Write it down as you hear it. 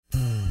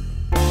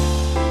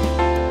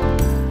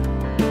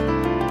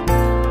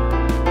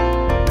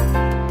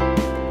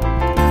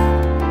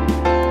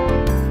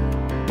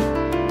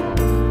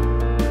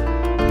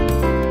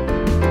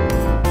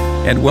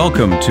And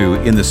welcome to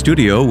In the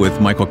Studio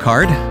with Michael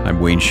Card. I'm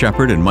Wayne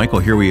Shepherd, and Michael,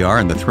 here we are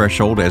on the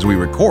threshold as we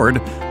record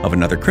of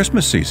another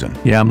Christmas season.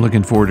 Yeah, I'm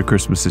looking forward to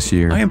Christmas this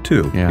year. I am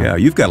too. Yeah,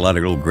 you've got a lot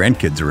of little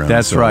grandkids around.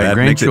 That's so right. That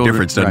makes a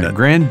difference, doesn't it?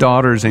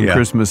 Granddaughters and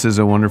Christmas is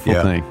a wonderful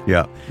thing.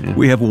 Yeah.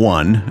 We have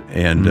one,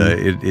 and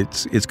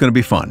it's going to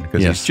be fun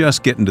because it's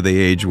just getting to the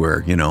age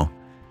where,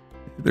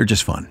 they're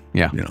just fun.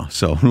 Yeah.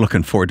 So I'm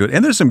looking forward to it.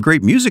 And there's some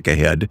great music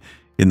ahead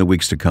in the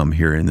weeks to come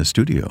here in the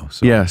studio.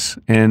 So. Yes,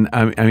 and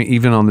I mean,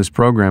 even on this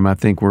program, I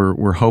think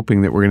we're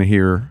hoping that we're going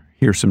to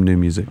hear some new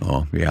music.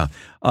 Oh, yeah.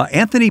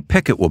 Anthony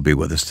Pickett will be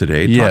with us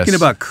today talking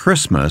about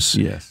Christmas.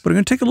 Yes. But we're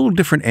going to take a little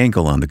different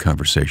angle on the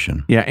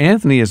conversation. Yeah,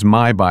 Anthony is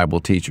my Bible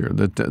teacher.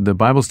 The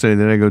Bible study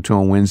that I go to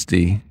on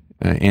Wednesday,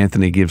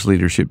 Anthony gives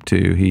leadership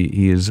to.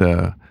 He is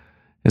a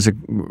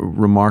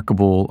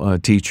remarkable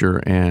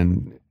teacher,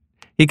 and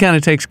he kind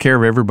of takes care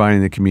of everybody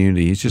in the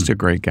community. He's just a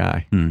great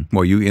guy.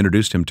 Well, you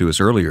introduced him to us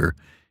earlier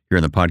here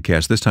in the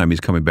podcast. This time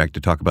he's coming back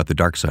to talk about the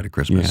dark side of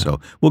Christmas. Yeah.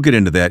 So we'll get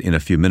into that in a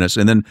few minutes.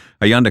 And then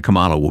Ayanda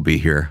Kamala will be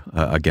here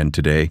again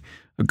today.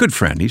 A good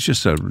friend. He's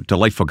just a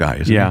delightful guy,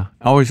 isn't he? Yeah.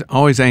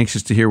 Always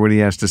anxious to hear what he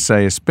has to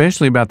say,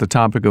 especially about the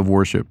topic of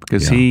worship,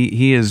 because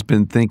he has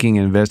been thinking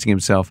and investing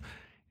himself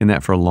in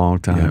that for a long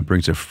time. Yeah, it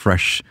brings a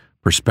fresh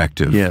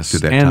perspective to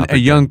that and topic. A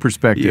young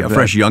perspective. Yeah, a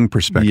fresh young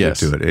perspective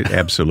to it.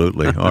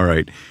 Absolutely. All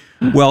right.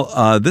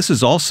 Well, this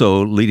is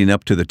also leading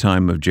up to the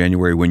time of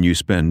January when you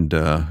spend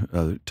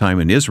time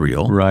in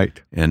Israel.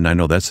 Right. And I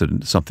know that's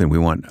something we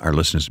want our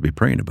listeners to be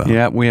praying about.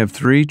 Yeah, we have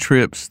 3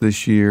 trips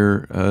this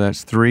year.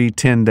 That's 3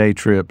 10-day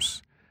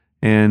trips.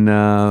 And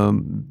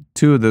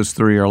 2 of those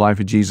 3 are Life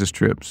of Jesus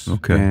trips.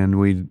 Okay. And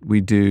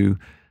we do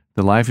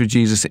the Life of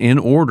Jesus in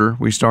order.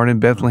 We start in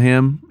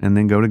Bethlehem and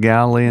then go to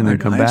Galilee and then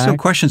come back. I have some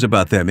questions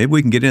about that. Maybe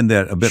we can get into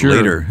that a bit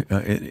later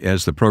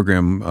as the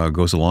program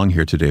goes along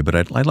here today. But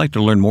I'd like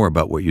to learn more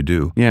about what you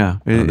do. Yeah,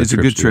 it's a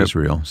good trip.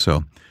 Israel.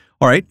 So,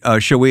 all right,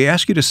 shall we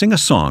ask you to sing a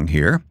song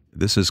here?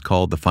 This is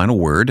called The Final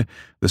Word.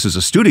 This is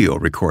a studio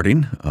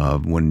recording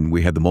when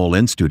we had the Mole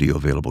Inn studio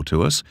available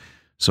to us.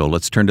 So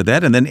let's turn to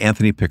that, and then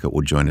Anthony Pickett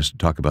will join us to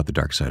talk about the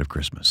dark side of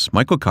Christmas.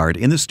 Michael Card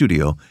in the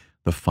studio,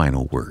 The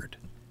Final Word.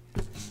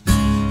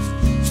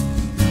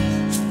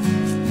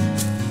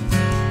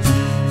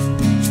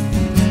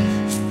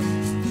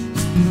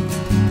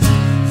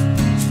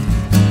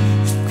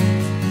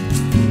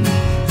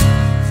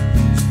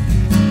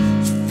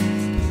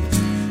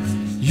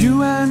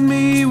 You and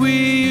me, we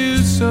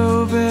use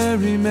so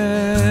very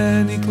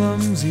many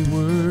clumsy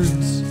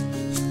words.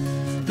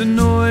 The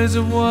noise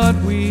of what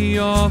we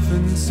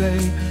often say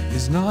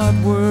is not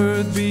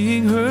worth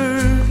being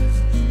heard.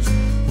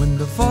 When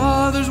the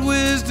Father's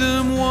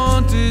wisdom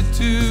wanted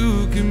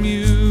to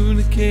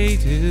communicate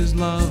His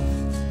love,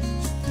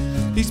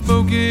 He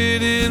spoke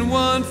it in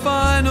one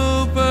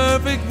final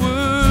perfect word.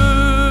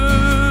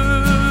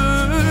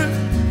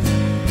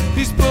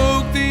 He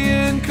spoke the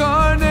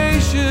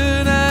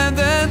incarnation, and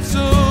then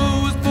so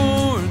was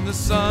born the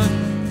Son.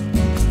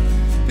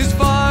 His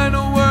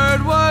final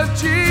word was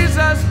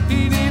Jesus.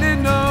 He needed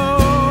no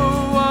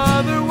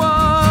other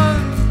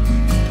one.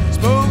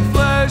 Spoke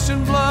flesh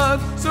and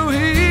blood so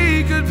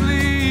He could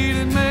bleed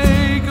and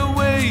make a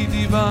way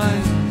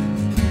divine.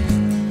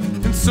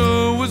 And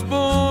so was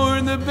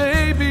born the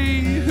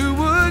baby who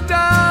would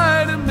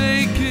die to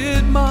make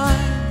it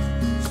mine.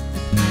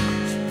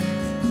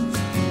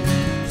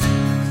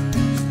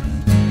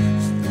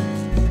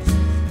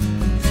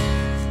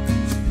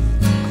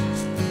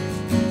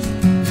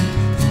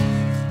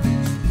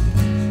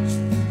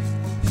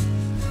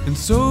 And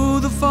so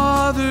the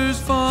Father's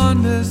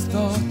fondest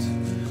thought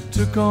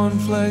took on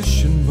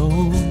flesh and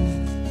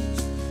bone.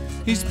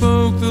 He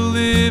spoke the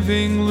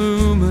living,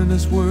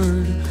 luminous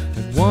word.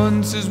 At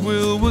once His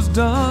will was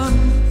done.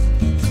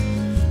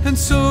 And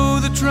so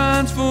the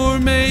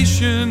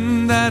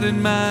transformation that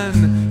in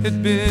man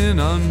had been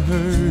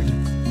unheard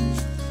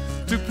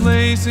took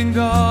place in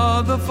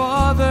God the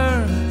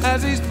Father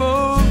as He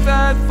spoke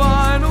that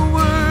final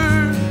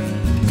word.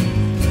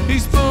 He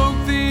spoke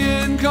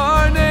the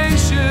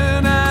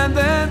incarnation, and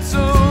then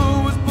so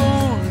was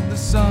born the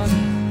Son.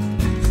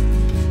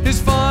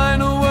 His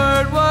final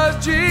word was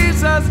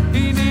Jesus.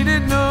 He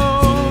needed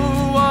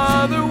no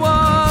other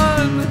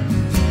one.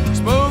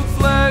 Spoke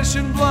flesh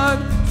and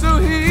blood so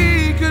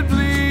He could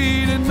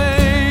bleed and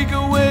make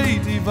a way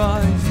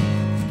divine.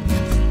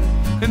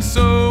 And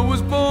so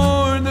was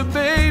born the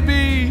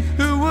baby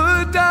who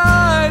would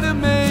die to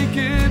make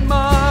it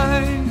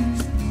mine.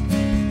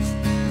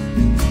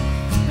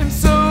 And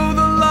so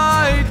the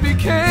light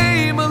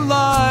became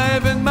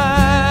alive, and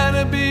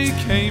man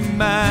became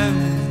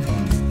man.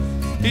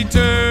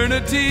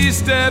 Eternity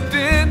stepped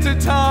into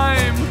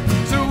time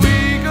so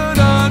we could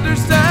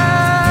understand.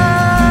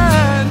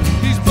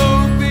 He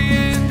spoke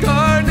the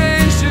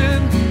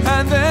incarnation,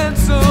 and then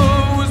so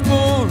was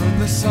born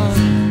the Son.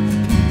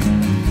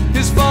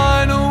 His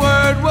final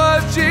word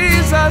was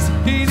Jesus.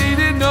 He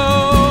needed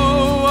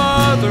no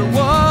other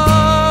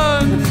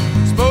one.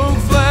 Spoke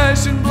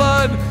flesh and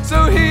blood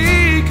so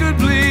He could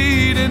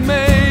bleed and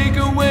make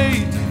a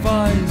way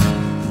divine.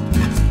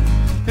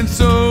 And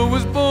so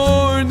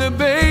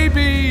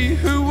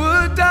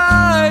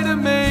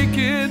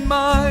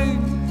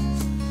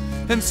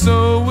And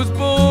so was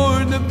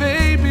born a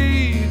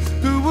baby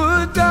who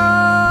would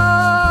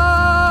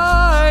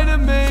die to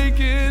make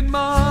it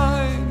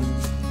mine.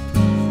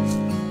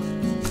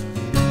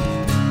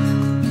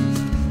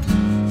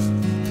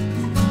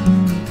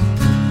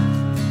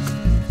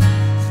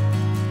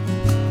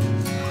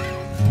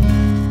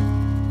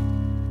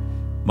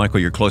 Michael,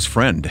 your close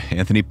friend,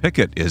 Anthony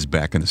Pickett, is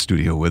back in the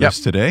studio with us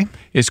today.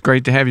 It's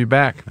great to have you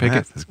back,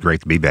 Pickett. It's great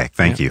to be back.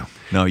 Thank you.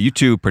 Now, you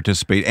two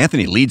participate.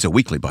 Anthony leads a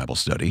weekly Bible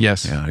study.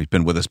 Yes. He's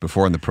been with us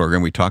before in the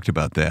program. We talked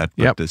about that.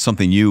 But Yep. it's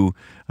something you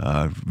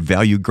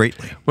value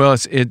greatly. Well,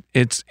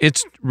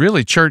 it's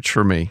really church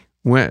for me.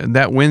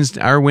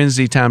 Our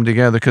Wednesday time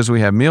together, because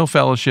we have meal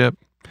fellowship,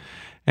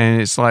 and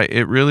it's like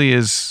it really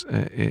is.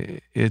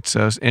 It's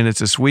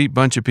a sweet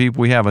bunch of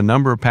people. We have a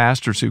number of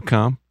pastors who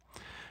come,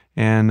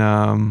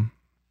 and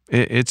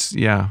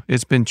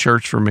it's been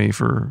church for me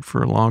for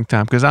a long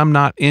time, because I'm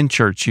not in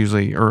church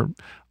usually or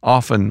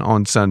often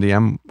on Sunday.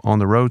 I'm on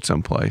the road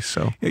someplace.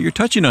 So Yeah, you're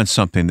touching on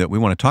something that we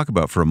want to talk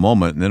about for a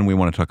moment, and then we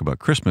want to talk about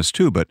Christmas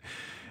too. But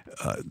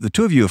the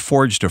two of you have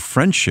forged a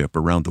friendship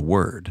around the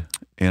Word,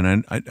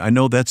 and I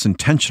know that's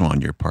intentional on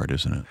your part,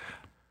 isn't it?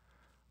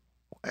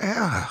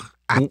 Yeah.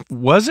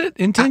 was it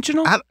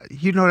intentional?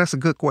 That's a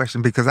good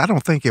question, because I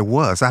don't think it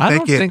was. I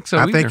don't think so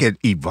I think either.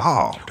 it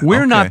evolved. We're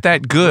Okay. not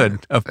that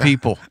good of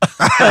people.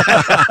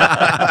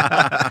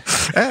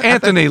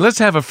 Anthony, let's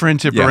have a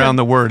friendship Yeah. around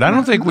the Word. I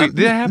don't think we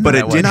did happen. But that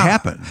it way. did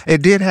happen.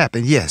 It did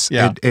happen, yes.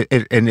 Yeah.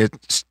 And it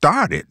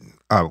started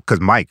because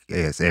Mike,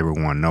 as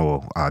everyone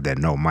that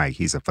know Mike,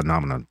 he's a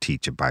phenomenal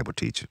teacher, Bible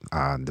teacher.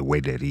 The way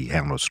that he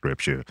handles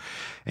Scripture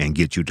and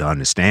gets you to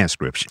understand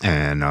Scripture,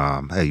 and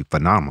he's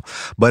phenomenal.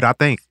 But I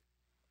think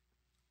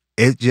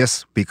it's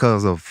just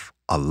because of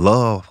a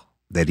love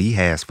that he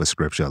has for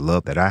Scripture, a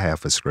love that I have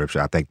for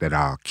Scripture. I think that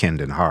our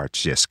kindred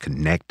hearts just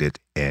connected,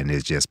 and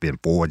it's just been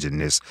forging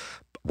this,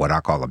 what I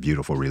call a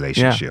beautiful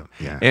relationship.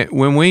 Yeah. And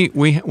when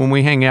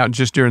we hang out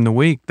just during the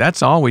week,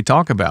 that's all we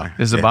talk about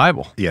is the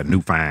Bible. Yeah,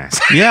 new finds.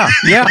 Yeah,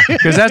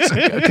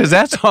 because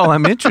that's all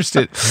I'm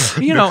interested.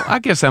 I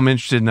guess I'm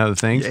interested in other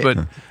things,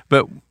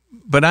 but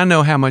I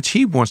know how much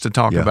he wants to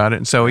talk about it.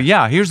 And so,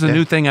 here's the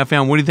new thing I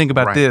found. What do you think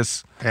about Right.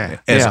 this? Yeah.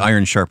 As Yeah.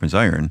 iron sharpens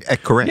iron.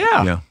 Correct.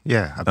 Yeah.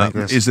 Yeah, I think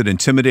that's... Is it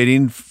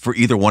intimidating for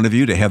either one of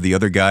you to have the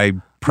other guy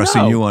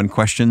pressing No. you on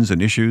questions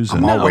and issues? I'm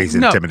And, always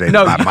no, intimidated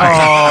no, by Mike.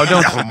 oh,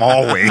 don't- I'm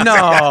always.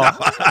 No,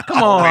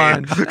 come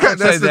on, don't say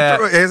That's the that.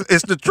 truth.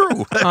 It's the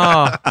truth.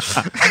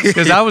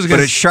 Because I was but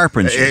going it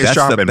sharpens you. It That's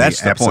sharpened me. the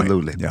point.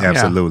 Absolutely. Yeah.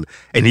 Absolutely.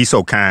 And he's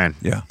so kind.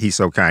 Yeah. He's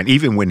so kind.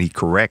 Even when he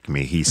correct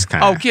me, he's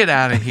kind. Oh, get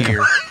out of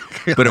here.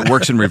 But it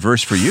works in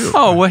reverse for you.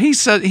 Oh, well, he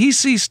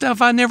sees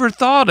stuff I never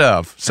thought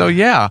of. So,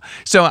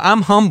 So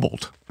I'm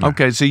humbled.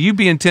 Okay, so you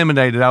be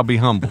intimidated, I'll be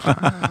humbled.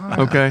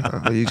 Okay?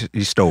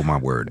 You stole my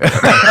word.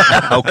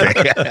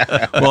 Okay.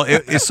 Well,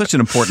 it's such an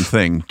important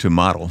thing to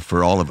model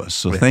for all of us.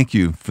 So thank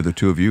you for the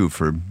two of you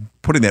for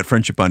putting that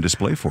friendship on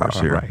display for us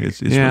here. right.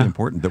 It's Yeah. really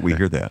important that we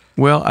hear that.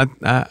 Well,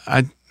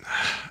 I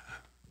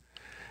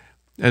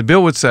as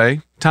Bill would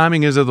say,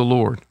 timing is of the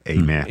Lord.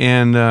 Amen.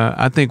 And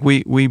I think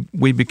we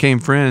became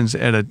friends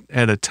at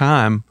a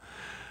time,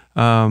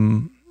 I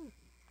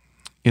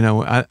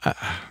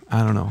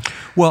don't know.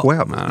 Well,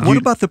 Well, what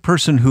about the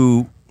person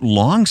who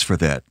longs for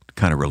that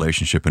kind of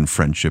relationship and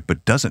friendship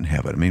but doesn't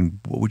have it? I mean,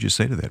 what would you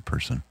say to that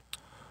person?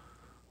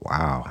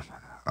 Wow.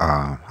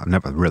 I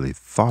never really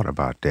thought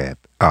about that.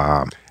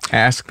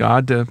 Ask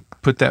God to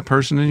put that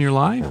person in your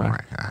life. I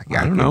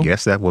don't know. I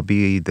guess that would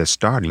be the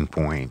starting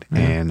point.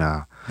 And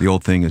The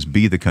old thing is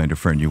be the kind of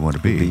friend you want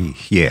to be.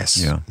 yes.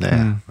 Yeah.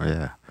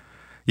 Yeah.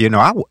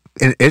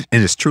 And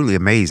it's truly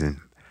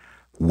amazing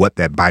what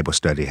that Bible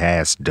study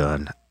has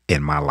done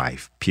in my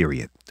life,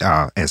 period.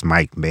 As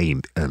Mike may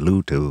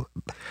allude to,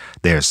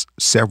 there's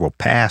several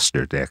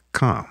pastors that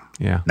come.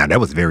 Yeah. Now, that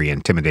was very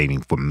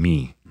intimidating for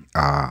me,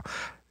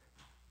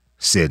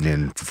 sitting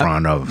in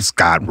front of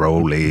Scott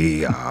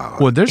Rowley.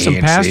 Well, there's some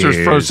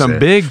pastors for some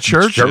big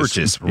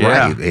churches.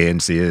 Yeah. Right. And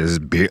there's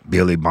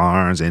Billy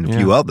Barnes and a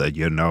few other,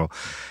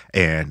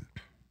 and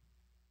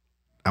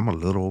I'm a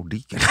little old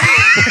deacon.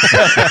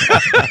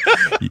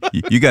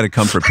 You got to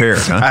come prepared,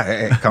 huh?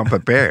 I come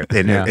prepared,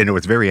 and it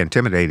was very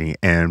intimidating.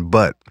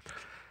 But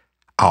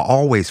I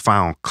always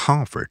found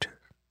comfort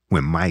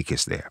when Mike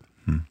is there,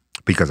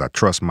 because I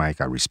trust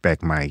Mike, I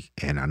respect Mike,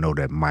 and I know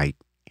that Mike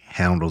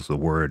handles the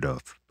word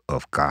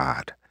of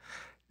God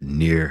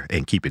near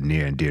and keep it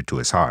near and dear to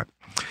his heart.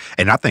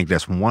 And I think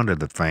that's one of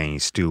the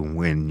things too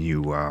when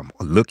you are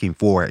looking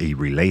for a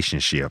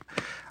relationship.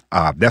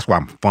 That's why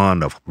I'm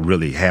fond of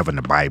really having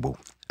the Bible.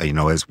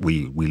 As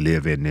we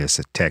live in this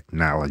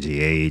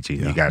technology age, and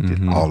you got it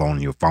all on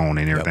your phone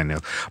and everything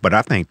else. But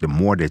I think the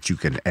more that you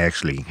can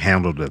actually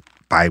handle the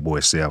Bible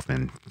itself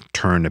and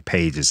turn the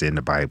pages in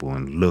the Bible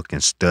and look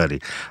and study,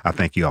 I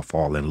think you'll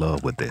fall in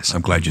love with this.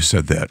 I'm glad you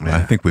said that.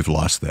 I think we've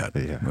lost that.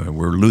 Yeah.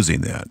 We're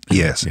losing that.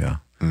 Yes. Yeah.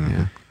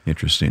 Mm-hmm.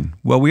 Interesting.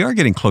 Well, we are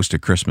getting close to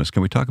Christmas.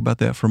 Can we talk about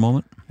that for a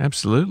moment?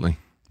 Absolutely.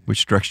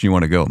 Which direction you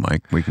want to go,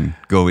 Mike? We can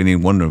go any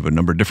one of a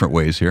number of different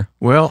ways here.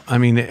 Well, I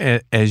mean,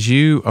 as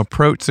you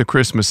approach the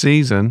Christmas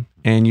season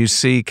and you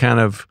see kind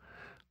of,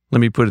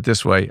 let me put it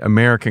this way,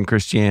 American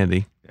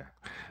Christianity,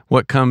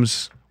 what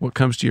comes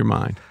to your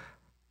mind?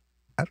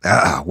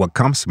 What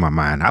comes to my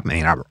mind, I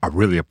mean, I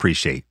really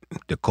appreciate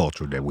the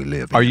culture that we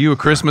live in. Are you a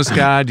Christmas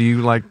guy? Do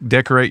you like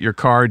decorate your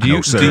car? Do you,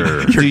 No,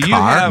 sir. Do you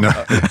car?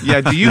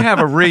 have, do you have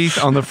a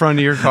wreath on the front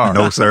of your car?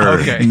 No, sir.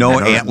 Okay.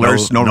 No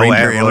antlers, no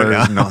reindeer antlers,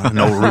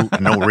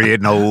 antlers. no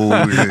red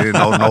nose,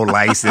 no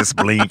lights that's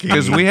blinking.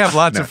 Because we have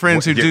lots of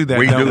friends who do that.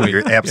 We don't do,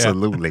 we?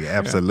 absolutely.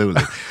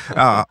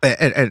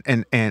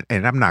 And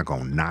I'm not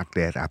gonna knock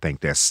that. I think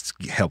that's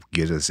helped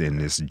get us in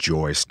this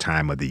joyous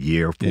time of the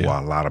year for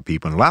a lot of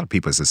people. And a lot of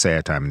people, it's a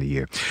sad time of the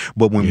year.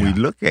 But when we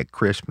look at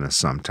Christmas,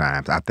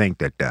 sometimes I think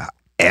that the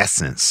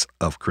essence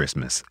of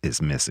Christmas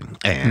is missing.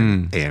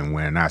 And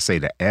when I say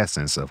the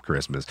essence of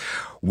Christmas,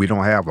 we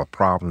don't have a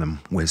problem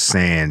with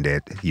saying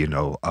that,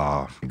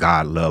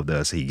 God loved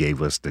us. He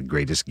gave us the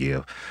greatest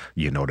gift,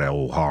 that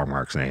old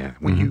Hallmark saying,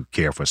 when you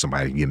care for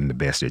somebody, give them the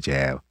best that you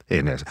have.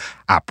 And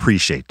I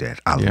appreciate that.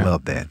 I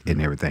love that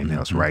and everything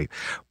else, right?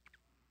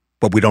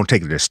 But we don't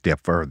take it a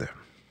step further.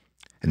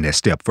 And that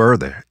step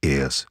further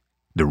is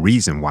the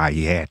reason why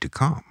he had to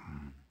come.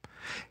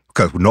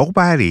 Because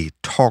nobody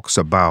talks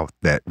about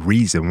that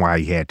reason why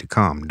he had to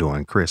come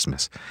during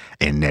Christmas.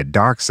 And that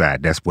dark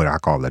side, that's what I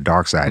call the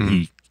dark side.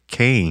 He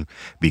came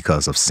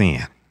because of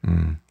sin.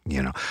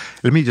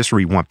 Let me just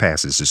read one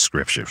passage of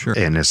scripture. Sure.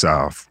 And it's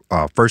 1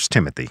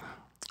 Timothy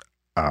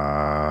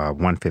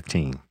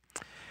 1:15.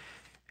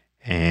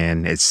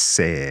 And it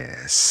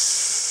says,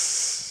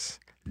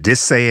 "This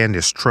saying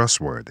is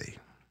trustworthy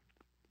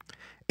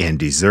and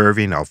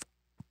deserving of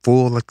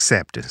full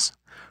acceptance.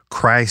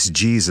 Christ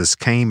Jesus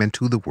came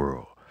into the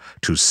world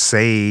to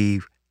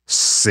save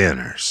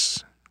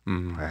sinners."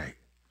 Right.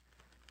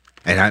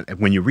 And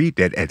when you read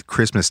that at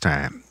Christmas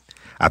time,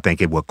 I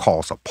think it will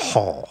cause a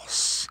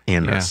pause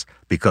in us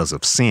because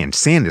of sin.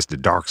 Sin is the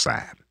dark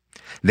side.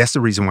 That's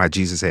the reason why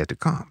Jesus had to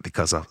come,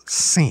 because of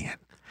sin.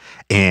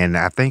 And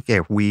I think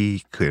if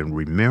we can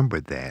remember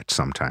that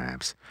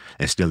sometimes,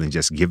 instead of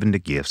just giving the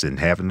gifts and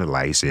having the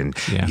lights and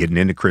getting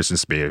in the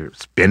Christmas spirit,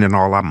 spending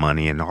all our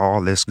money and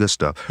all this good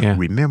stuff,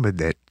 remember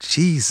that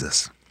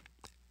Jesus,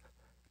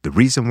 the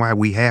reason why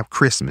we have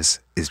Christmas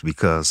is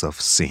because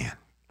of sin.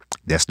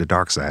 That's the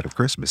dark side of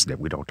Christmas that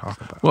we don't talk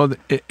about. Well,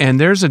 and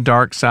there's a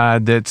dark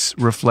side that's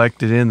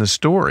reflected in the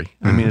story.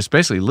 I mean,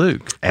 especially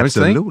Luke.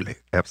 Absolutely.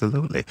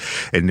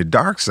 And the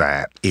dark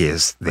side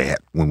is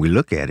that when we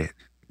look at it,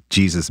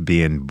 Jesus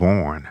being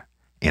born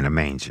in a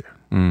manger,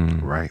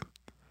 right?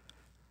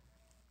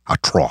 A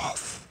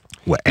trough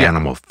where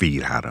animals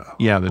feed out of.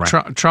 Yeah,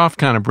 the trough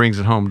kind of brings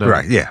it home,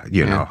 doesn't it?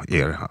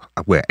 Right,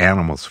 where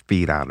animals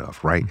feed out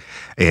of, right?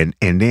 And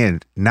then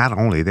not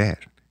only that,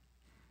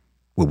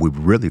 when we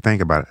really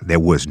think about it, there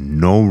was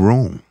no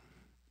room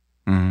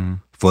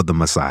for the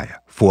Messiah,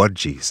 for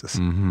Jesus,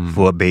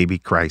 for baby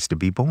Christ to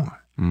be born.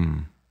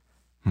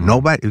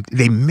 Nobody,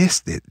 they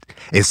missed it.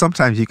 And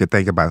sometimes you could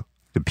think about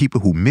the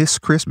people who miss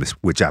Christmas,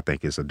 which I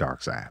think is a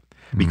dark side,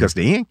 because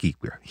the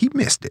innkeeper, he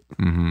missed it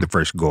the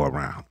first go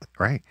around,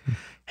 right?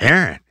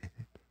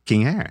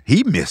 King Aaron,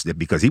 he missed it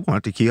because he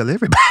wanted to kill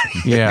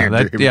everybody.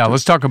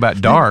 Let's talk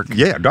about dark.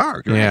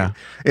 Dark. Right? Yeah.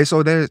 And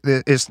so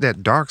it's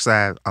that dark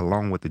side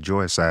along with the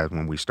joy side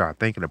when we start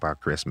thinking about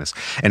Christmas.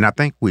 And I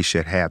think we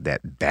should have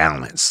that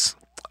balance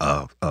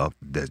of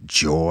the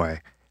joy,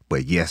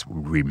 but yes,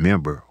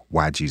 remember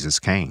why Jesus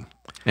came.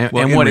 And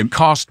what it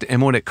cost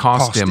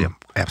him.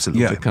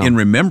 Absolutely. Yeah, in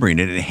remembering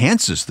it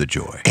enhances the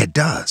joy. It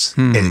does.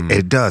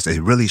 It does.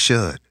 It really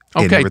should.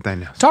 Okay. And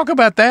everything else. Talk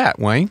about that,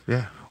 Wayne.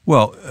 Yeah.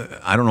 Well,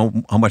 I don't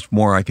know how much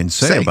more I can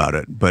say about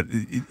it, but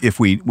if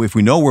we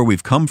know where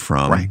we've come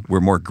from,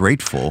 we're more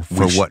grateful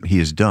for what he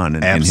has done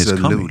in his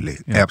coming.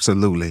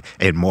 Absolutely.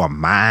 And more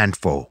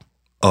mindful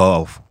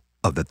of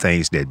the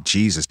things that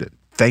Jesus did,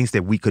 things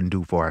that we couldn't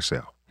do for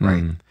ourselves.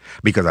 Right.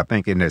 Because I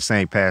think in that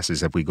same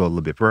passage, if we go a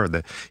little bit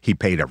further, he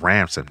paid a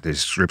ransom. The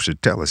scripture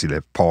tells us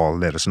that Paul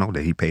let us know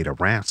that he paid a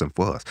ransom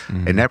for us.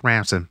 And that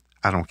ransom,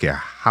 I don't care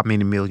how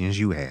many millions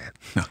you had,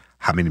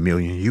 how many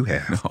millions you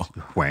have,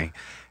 Wayne,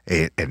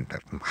 and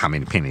how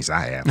many pennies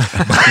I have.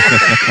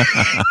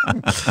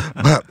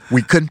 But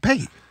we couldn't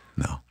pay.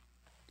 No.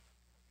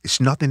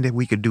 It's nothing that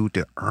we could do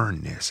to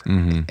earn this.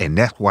 And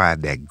that's why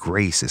that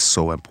grace is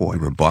so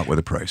important. We were bought with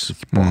a price.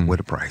 Bought with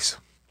a price.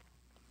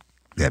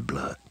 That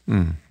blood.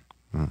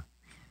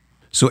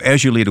 So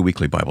as you lead a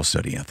weekly Bible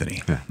study,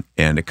 Anthony,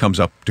 and it comes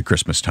up to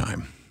Christmas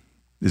time,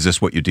 is this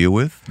what you deal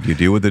with? Do you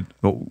deal with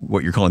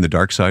what you're calling the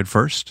dark side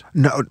first?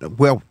 No,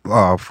 well,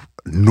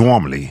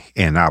 normally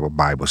in our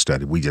Bible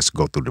study, we just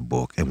go through the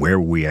book, and where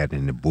we at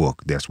in the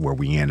book, that's where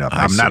we end up.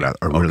 I'm not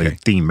a really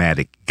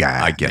thematic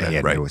guy. I get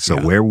it, right.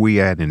 So where we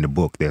at in the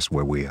book, that's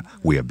where we'll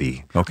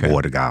be,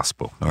 or the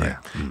gospel. All right.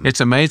 It's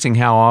amazing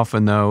how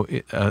often, though,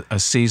 a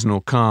season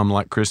will come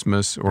like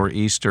Christmas or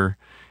Easter,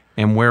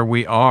 and where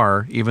we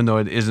are, even though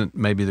it isn't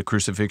maybe the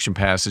crucifixion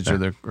passage,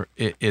 or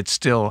it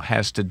still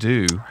has to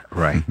do,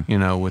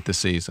 with the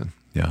season.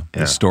 Yeah.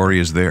 The story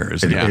is there,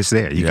 isn't it? It's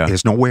there. Yeah.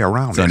 There's no way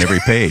around it. It's on every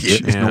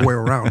page. There's no way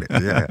around it.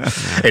 Yeah.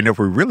 And if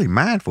we're really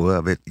mindful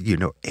of it,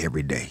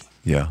 every day.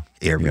 Yeah.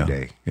 Every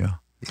day. Yeah.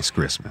 It's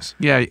Christmas.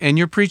 Yeah, and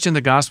you're preaching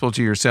the gospel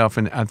to yourself,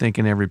 and I think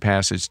in every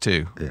passage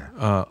too.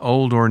 Yeah.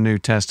 Old or New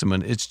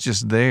Testament, it's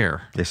just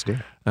there. It's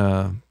there.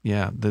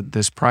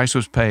 This price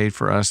was paid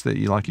for us that,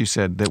 like you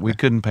said, that we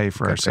couldn't pay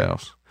for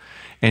ourselves,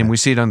 and we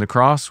see it on the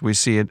cross. We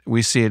see it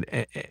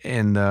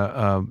in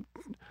the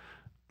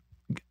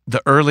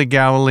early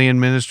Galilean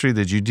ministry,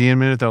 the Judean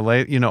ministry,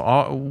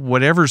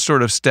 whatever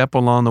sort of step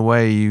along the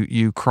way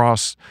you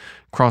cross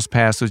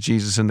paths with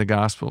Jesus in the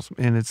Gospels,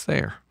 and it's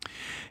there.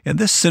 And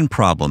this sin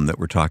problem that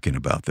we're talking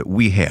about, that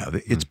we have,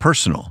 it's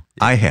personal.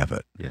 Yeah. I have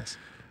it. Yes.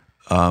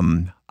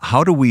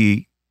 How do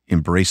we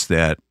embrace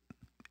that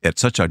at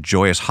such a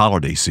joyous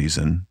holiday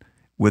season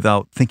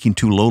without thinking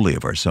too lowly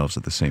of ourselves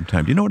at the same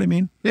time? Do you know what I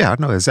mean? Yeah, I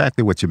know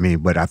exactly what you mean,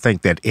 but I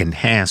think that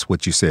enhance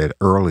what you said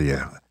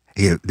earlier.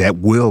 That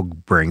will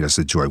bring us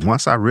a joy.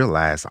 Once I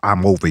realize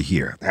I'm over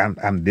here,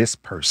 I'm this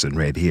person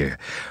right here,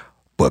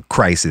 but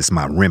Christ is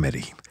my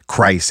remedy.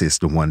 Christ is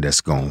the one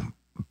that's going to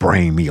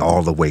bring me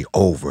all the way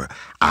over.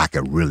 I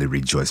can really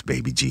rejoice,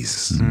 baby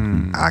Jesus.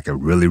 Mm-hmm. I can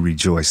really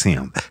rejoice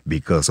him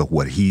because of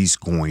what he's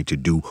going to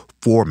do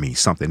for me,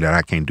 something that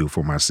I can't do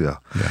for myself.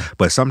 Yeah.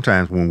 But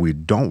sometimes when we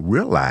don't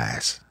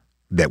realize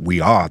that we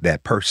are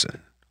that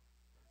person,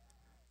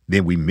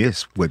 then we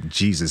miss what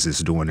Jesus is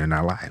doing in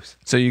our lives.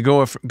 So you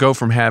go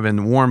from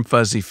having warm,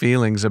 fuzzy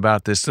feelings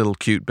about this little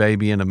cute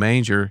baby in a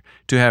manger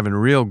to having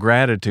real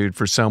gratitude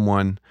for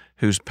someone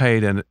who's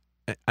paid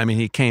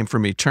he came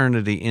from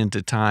eternity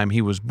into time.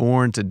 He was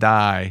born to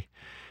die.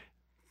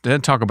 Then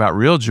talk about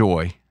real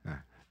joy.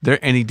 There,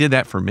 and he did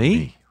that for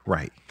me.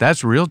 Right.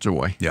 That's real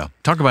joy. Yeah.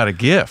 Talk about a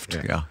gift.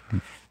 Yeah.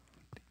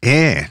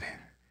 And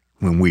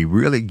when we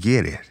really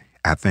get it,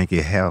 I think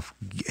it help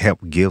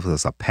gives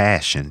us a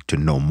passion to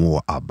know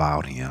more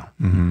about him.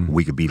 Mm-hmm.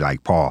 We could be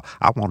like Paul.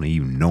 I want to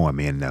even know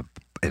him in the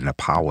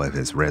power of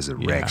his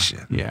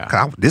resurrection. Yeah.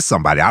 'Cause this is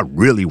somebody I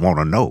really want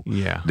to know.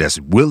 Yeah. That's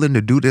willing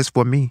to do this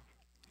for me.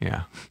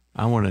 Yeah.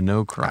 I want to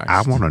know Christ.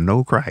 I want to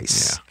know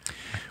Christ. Yeah.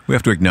 We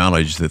have to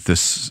acknowledge that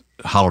this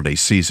holiday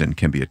season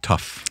can be a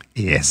tough,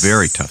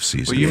 very tough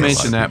season. Well, you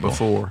mentioned that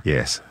before.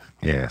 Yes.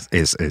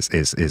 It's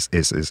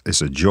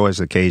a joyous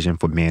occasion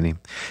for many,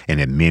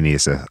 and in many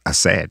it's a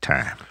sad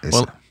time.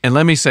 And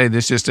let me say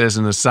this just as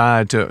an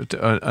aside to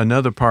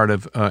another part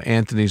of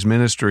Anthony's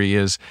ministry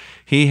is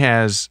he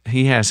has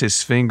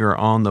his finger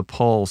on the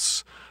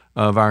pulse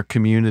of our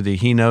community.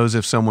 He knows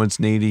if someone's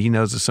needy. He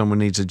knows if someone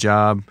needs a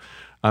job.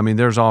 I mean,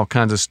 there's all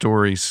kinds of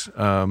stories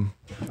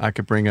I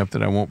could bring up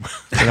that I won't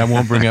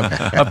bring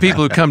up of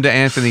people who come to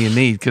Anthony in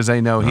need because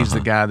they know he's the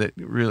guy that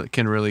really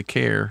can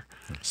care.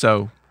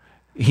 So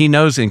he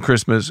knows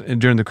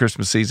during the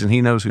Christmas season,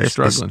 he knows who's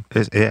struggling.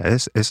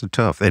 It's a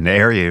tough. And the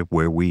area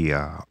where we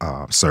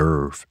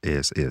serve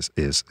is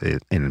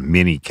in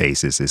many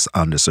cases is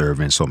underserved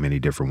in so many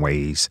different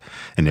ways.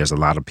 And there's a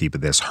lot of people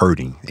that's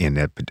hurting in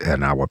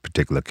our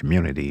particular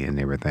community and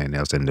everything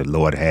else. And the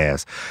Lord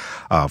has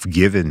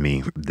given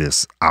me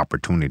this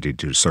opportunity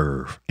to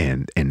serve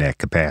in that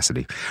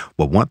capacity.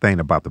 But one thing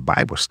about the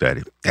Bible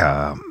study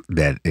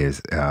that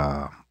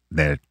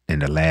in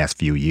the last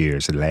few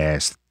years, the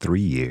last 3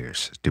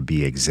 years to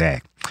be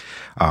exact,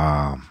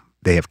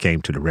 they have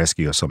came to the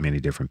rescue of so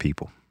many different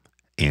people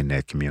in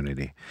that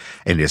community.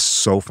 And it's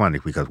so funny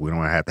because we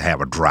don't have to have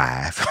a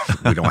drive.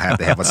 We don't have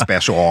to have a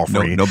special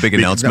offering. No big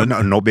announcement.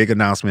 No big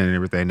announcement and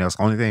everything else.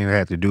 Only thing we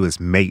have to do is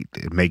make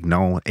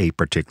known a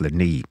particular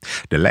need.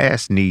 The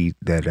last need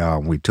that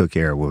we took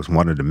care of was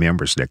one of the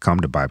members that come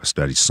to Bible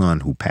study,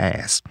 son who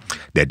passed,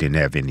 that didn't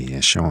have any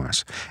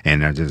insurance.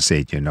 And I just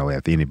said,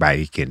 if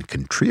anybody can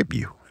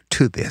contribute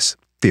to this,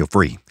 feel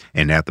free.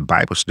 And at the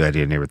Bible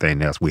study and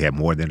everything else, we have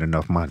more than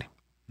enough money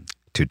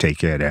to take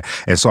care of that.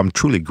 And so I'm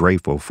truly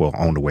grateful for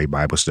On the Way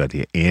Bible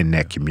Study and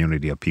that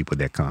community of people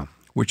that come.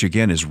 Which,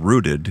 again, is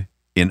rooted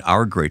in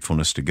our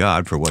gratefulness to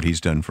God for what he's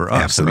done for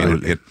us.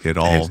 Absolutely. I mean, it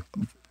all...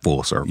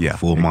 Full circle. Yeah.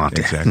 Full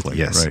Monty. Exactly.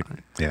 Yes. Right.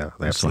 Yeah,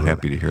 absolutely. I'm so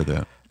happy to hear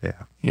that.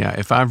 Yeah. Yeah,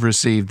 if I've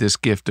received this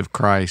gift of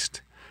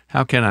Christ,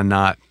 how can I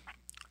not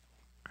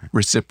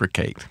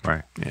reciprocate?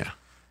 Right. Yeah.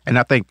 And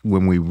I think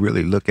when we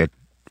really look at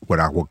what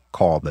I would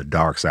call the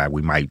dark side,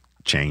 we might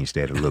change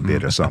that a little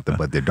bit or something,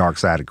 but the dark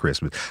side of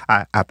Christmas,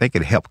 I think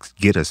it helps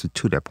get us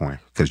to that point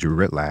because you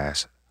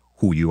realize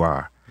who you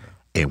are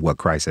and what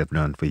Christ has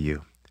done for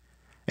you.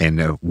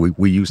 And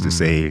we used to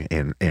say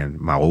in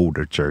my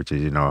older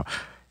churches, well,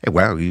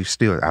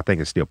 I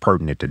think it's still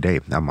pertinent today.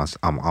 I'm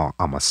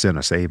a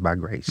sinner saved by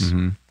grace,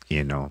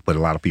 but a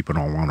lot of people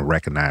don't want to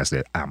recognize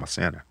that I'm a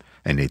sinner.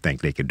 And they think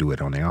they can do it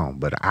on their own.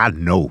 But I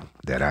know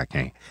that I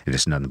can't. And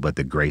it's nothing but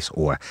the grace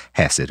or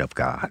hesed of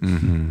God.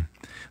 Mm-hmm.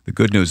 The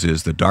good news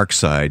is the dark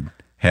side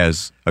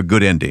has a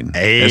good ending.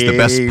 It's the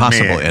best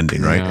possible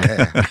ending, right?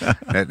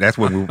 Yeah. That's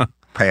when we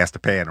pass the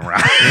pan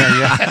around.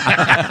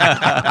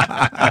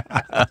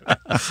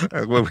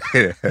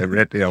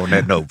 Right there on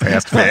that note,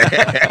 pass the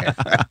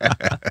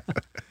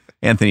pan.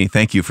 Anthony,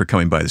 thank you for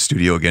coming by the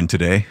studio again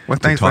today Well,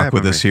 to thanks for talk having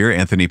with us me. here.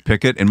 Anthony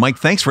Pickett. And Mike,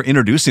 thanks for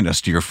introducing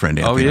us to your friend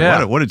Anthony. Oh,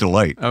 yeah. What a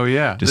delight Oh,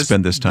 yeah. to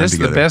spend this time This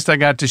together. is the best I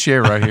got to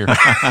share right here.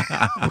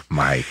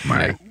 Mike.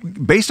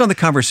 Based on the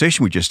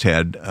conversation we just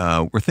had,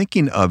 we're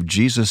thinking of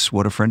Jesus,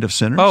 What a Friend of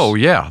Sinners. Oh,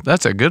 yeah.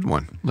 That's a good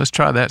one. Let's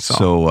try that song.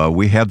 So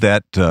we have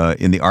that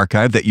in the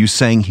archive that you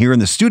sang here in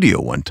the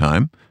studio one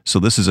time. So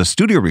this is a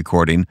studio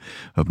recording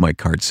of Mike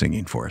Card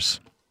singing for us.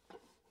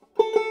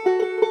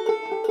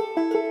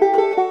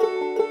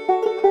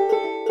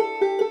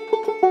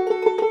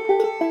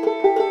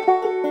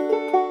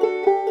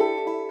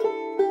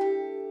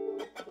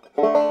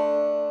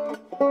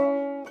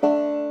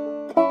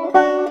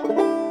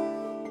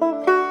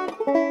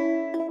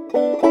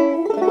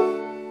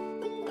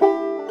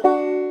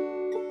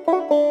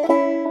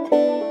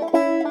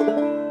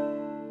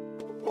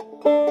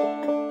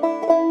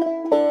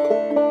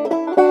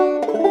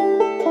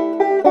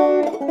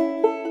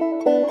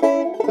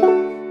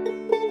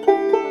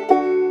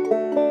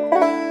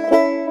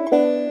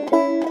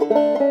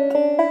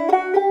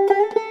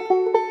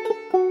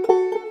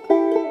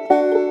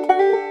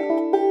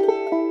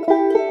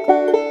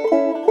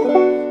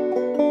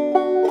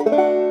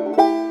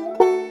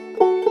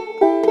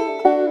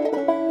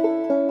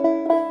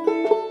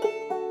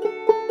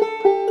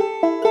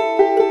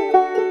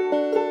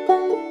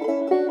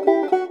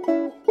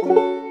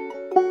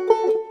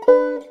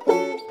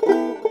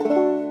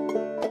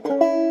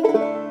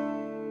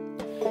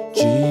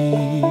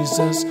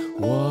 Jesus,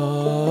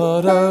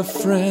 what a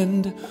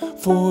friend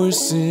for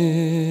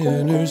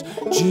sinners.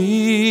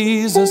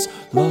 Jesus,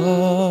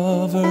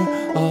 lover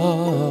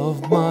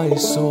of my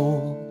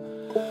soul.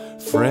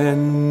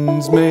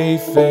 Friends may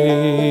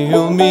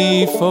fail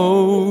me,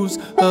 foes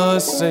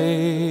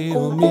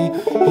assail me.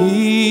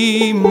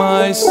 He,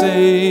 my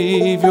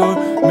Savior,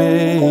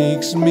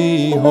 makes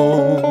me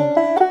whole.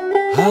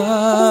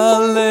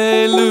 Hallelujah,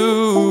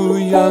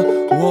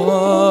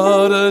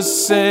 what a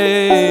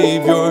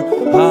Savior.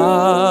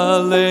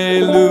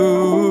 Hallelujah,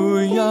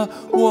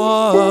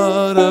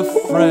 what a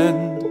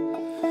friend.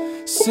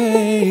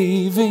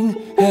 Saving,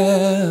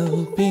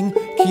 helping,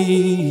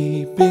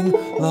 keeping,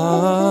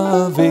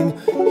 loving.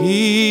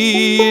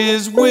 He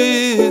is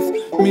with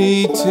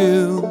me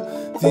till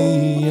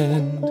the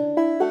end.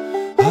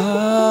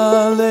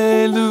 Hallelujah,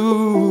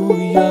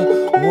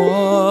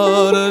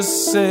 what a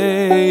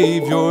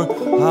Savior.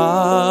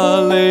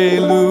 Hallelujah,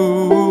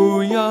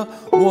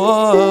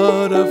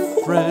 what a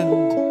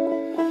friend.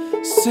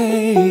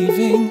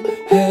 Saving,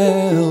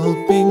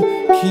 helping,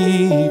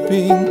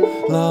 keeping,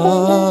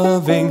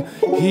 loving.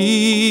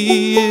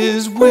 He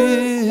is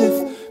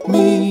with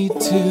me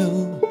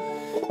till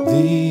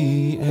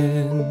the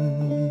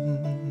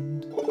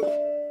end.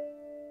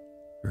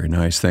 Very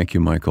nice. Thank you,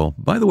 Michael.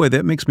 By the way,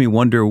 that makes me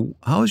wonder,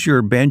 how's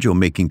your banjo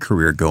making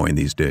career going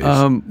these days?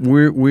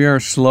 We are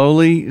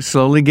slowly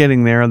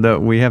getting there.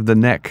 We have the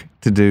neck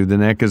to do. The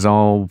neck is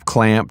all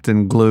clamped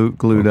and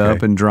glued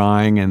up and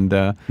drying. And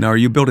now, are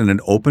you building an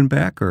open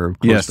back or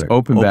closed yes, back?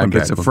 open back.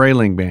 It's a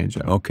frailing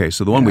banjo. Okay,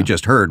 so the one we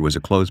just heard was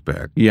a closed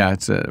back. Yeah,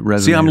 it's a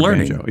resonator. See, I'm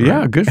learning. Banjo. Right?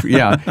 Yeah, good.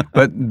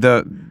 But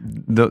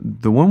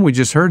the one we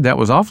just heard, that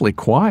was awfully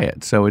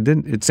quiet. So it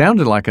didn't. It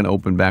sounded like an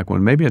open back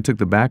one. Maybe I took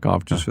the back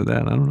off just for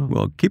that. I don't know.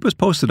 Well, keep us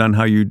posted on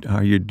how you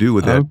do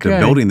with that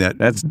building that.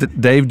 That's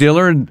Dave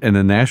Diller and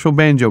the Nashville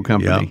Banjo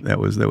Company. Yeah, that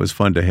was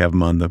fun to have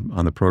him on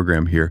the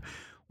program here.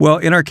 Well,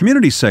 in our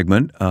community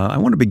segment, I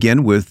want to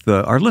begin with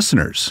our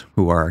listeners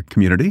who are our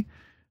community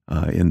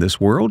in this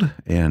world.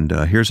 And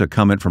here's a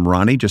comment from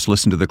Ronnie. Just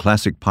listened to the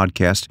classic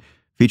podcast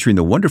featuring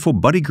the wonderful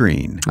Buddy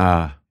Green.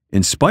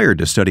 Inspired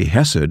to study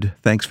Hesed.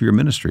 Thanks for your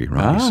ministry,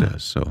 Ronnie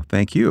says. So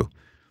thank you.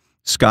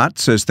 Scott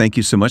says, thank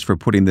you so much for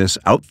putting this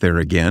out there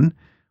again.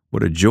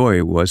 What a joy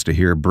it was to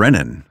hear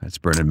Brennan, that's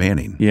Brennan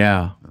Manning,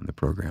 on the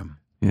program.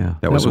 Yeah.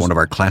 That was one of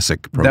our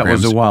classic programs. That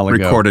was a while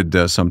ago.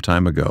 Recorded some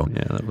time ago.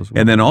 Yeah, that was.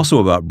 And then also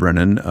about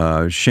Brennan,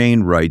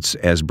 Shane writes,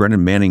 as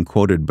Brennan Manning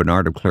quoted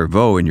Bernard of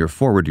Clairvaux in your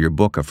foreword to your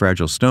book, A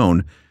Fragile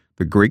Stone,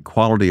 the great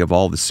quality of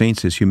all the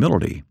saints is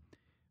humility.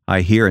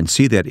 I hear and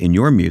see that in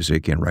your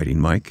music and writing,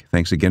 Mike.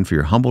 Thanks again for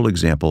your humble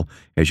example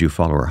as you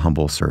follow our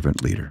humble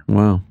servant leader.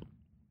 Wow.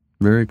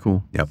 Very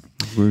cool. Yep.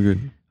 Very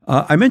good.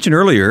 I mentioned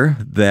earlier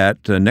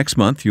that next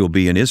month you'll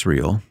be in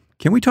Israel.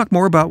 Can we talk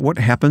more about what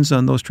happens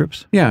on those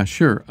trips? Yeah,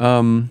 sure.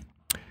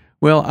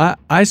 Well,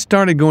 I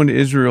started going to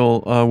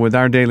Israel with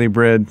Our Daily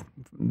Bread,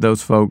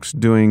 those folks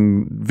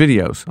doing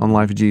videos on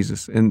Life of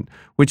Jesus, and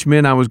which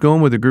meant I was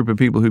going with a group of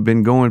people who'd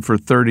been going for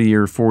 30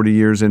 or 40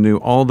 years and knew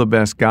all the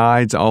best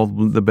guides, all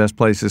the best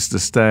places to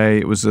stay.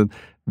 It was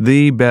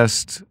the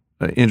best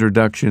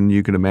introduction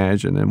you could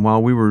imagine. And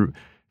while we were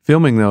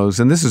filming those,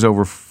 and this is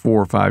over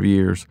 4 or 5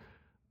 years,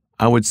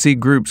 I would see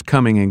groups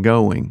coming and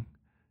going.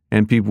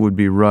 And people would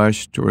be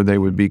rushed, or they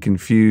would be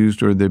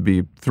confused, or there'd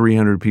be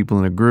 300 people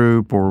in a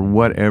group, or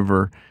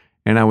whatever.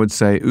 And I would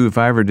say, ooh, if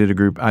I ever did a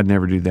group, I'd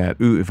never do that.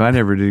 Ooh, if I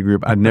never did a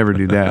group, I'd never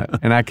do that.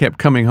 And I kept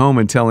coming home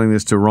and telling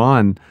this to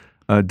Ron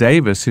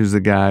Davis, who's the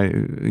guy,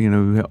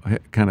 who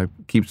kind of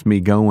keeps me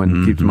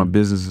going, keeps my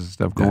business and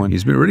stuff going.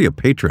 He's been really a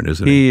patron,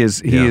 isn't he? He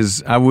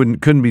is. I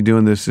couldn't be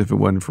doing this if it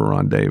wasn't for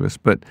Ron Davis.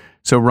 But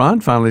so Ron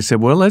finally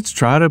said, well, let's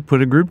try to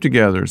put a group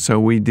together. So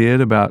we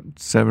did about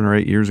 7 or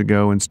 8 years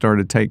ago and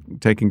started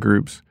taking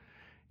groups.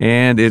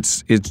 And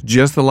it's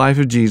just the life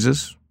of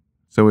Jesus.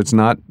 So it's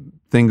not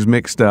things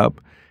mixed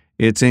up.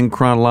 It's in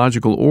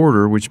chronological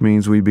order, which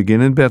means we begin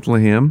in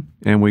Bethlehem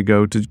and we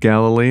go to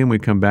Galilee and we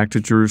come back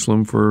to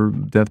Jerusalem for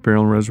death,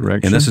 burial, and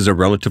resurrection. And this is a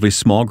relatively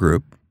small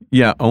group.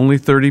 Yeah, only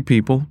 30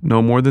 people,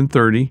 no more than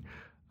 30.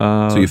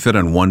 So you fit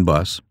on one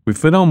bus. We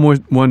fit on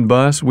one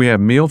bus. We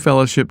have meal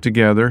fellowship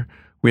together.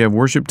 We have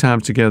worship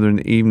times together in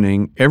the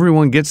evening.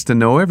 Everyone gets to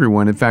know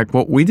everyone. In fact,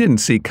 what we didn't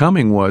see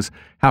coming was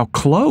how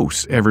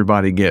close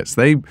everybody gets.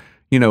 They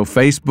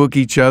Facebook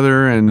each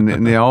other,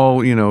 and they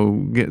all,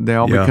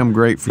 become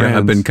great friends. Yeah,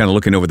 I've been kind of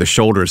looking over the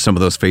shoulder at some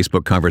of those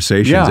Facebook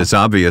conversations. Yeah. It's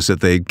obvious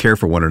that they care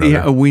for one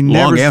another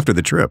long after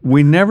the trip.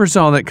 We never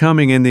saw that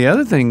coming, and the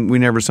other thing we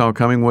never saw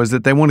coming was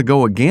that they want to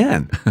go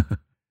again.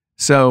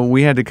 So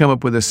we had to come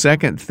up with a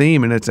second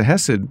theme, and it's a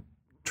Hesed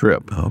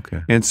trip.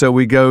 Okay. And so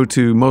we go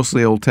to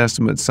mostly Old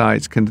Testament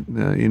sites,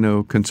 connected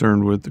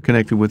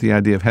with the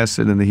idea of Hesed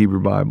in the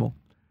Hebrew Bible.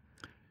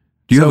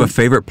 Do you have a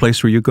favorite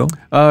place where you go?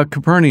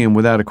 Capernaum,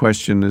 without a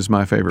question, is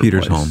my favorite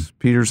Peter's place. home.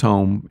 Peter's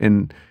home.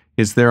 And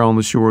it's there on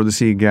the shore of the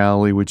Sea of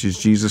Galilee, which is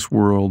Jesus'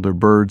 world. There are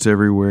birds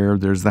everywhere.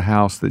 There's the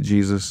house that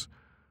Jesus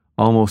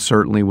almost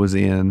certainly was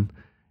in.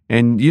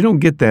 And you don't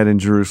get that in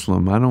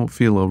Jerusalem. I don't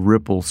feel a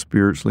ripple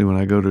spiritually when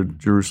I go to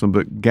Jerusalem.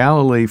 But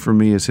Galilee, for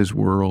me, is his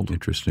world.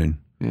 Interesting.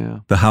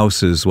 Yeah. The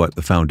house is what,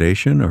 the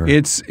foundation? Or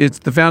It's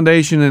the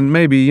foundation and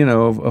maybe,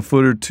 a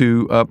foot or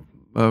two up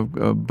of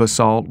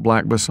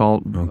black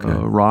basalt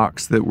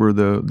rocks that were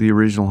the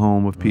original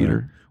home of Peter.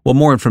 Right. Well,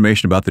 more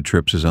information about the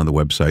trips is on the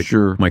website,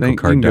 sure.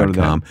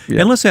 michaelcard.com. Yeah.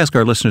 And let's ask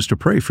our listeners to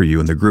pray for you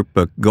and the group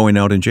going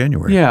out in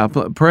January. Yeah,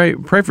 pray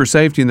for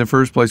safety in the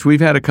first place.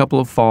 We've had a couple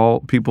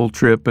of people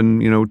trip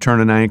and turn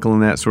an ankle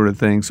and that sort of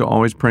thing, so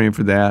always praying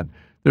for that.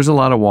 There's a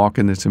lot of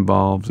walking that's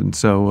involved, and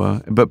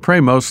so but pray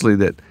mostly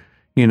that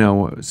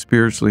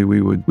spiritually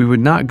we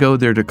would not go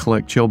there to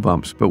collect chill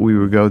bumps, but we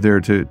would go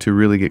there to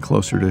really get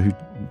closer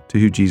to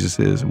who Jesus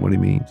is and what he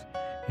means.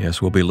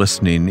 Yes, we'll be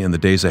listening in the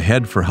days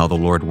ahead for how the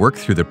Lord worked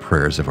through the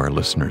prayers of our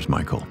listeners,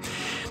 Michael.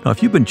 Now,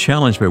 if you've been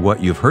challenged by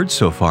what you've heard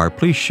so far,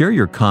 please share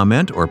your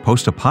comment or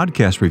post a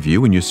podcast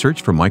review when you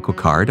search for Michael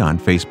Card on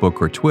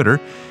Facebook or Twitter,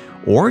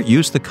 or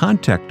use the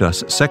Contact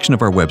Us section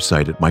of our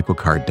website at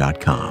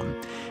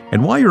michaelcard.com.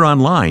 And while you're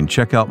online,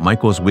 check out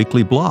Michael's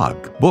weekly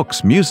blog,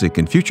 books, music,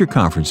 and future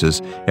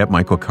conferences at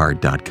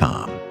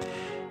michaelcard.com.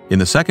 In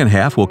the second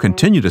half, we'll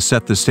continue to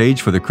set the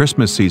stage for the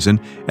Christmas season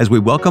as we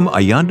welcome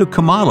Ayando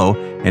Kamalo,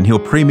 and he'll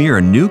premiere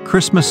a new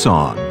Christmas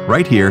song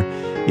right here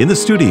in the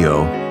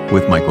studio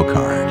with Michael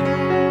Card.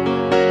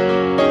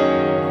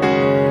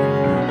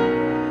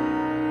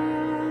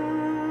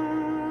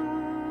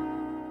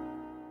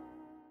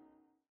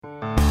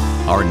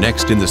 Our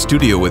next In the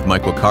Studio with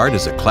Michael Card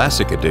is a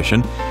classic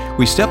edition.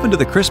 We step into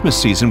the Christmas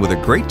season with a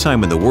great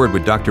time in the Word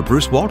with Dr.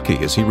 Bruce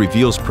Waltke as he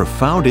reveals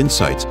profound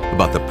insights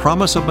about the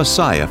promise of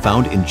Messiah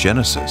found in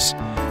Genesis.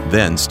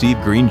 Then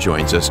Steve Green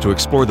joins us to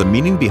explore the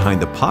meaning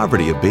behind the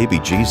poverty of baby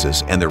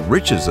Jesus and the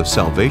riches of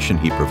salvation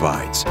he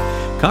provides.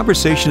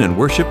 Conversation and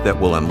worship that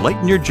will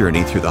enlighten your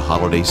journey through the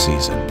holiday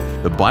season.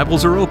 The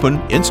Bibles are open,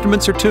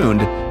 instruments are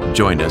tuned.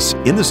 Join us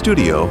in the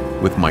studio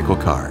with Michael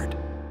Card.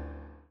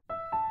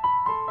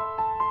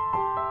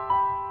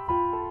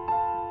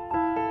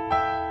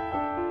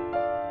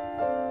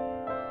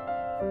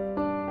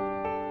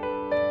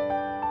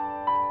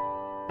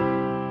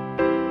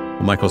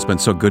 Well, Michael, it's been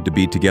so good to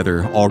be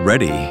together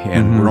already,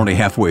 and we're only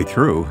halfway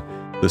through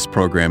this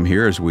program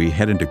here as we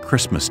head into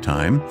Christmas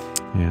time.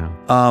 Yeah.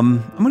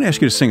 I'm going to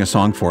ask you to sing a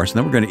song for us, and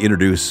then we're going to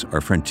introduce our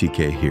friend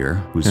TK here,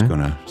 who's going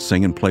to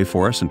sing and play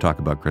for us and talk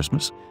about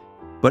Christmas.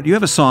 But you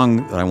have a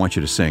song that I want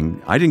you to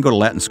sing. I didn't go to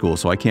Latin school,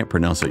 so I can't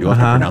pronounce it. You'll have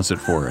to pronounce it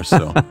for us.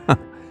 So,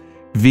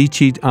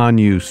 Vicit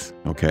Agnus.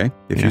 Okay,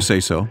 if you say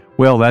so.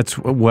 Well, that's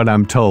what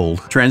I'm told.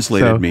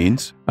 Translated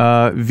means?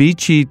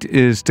 Vicit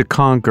is to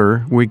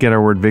conquer. We get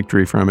our word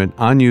victory from it.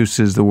 Agnus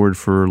is the word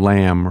for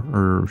lamb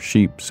or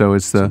sheep. So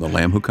it's the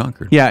lamb who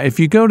conquered. Yeah,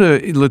 if you go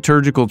to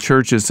liturgical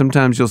churches,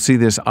 sometimes you'll see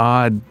this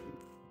odd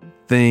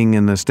thing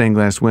in the stained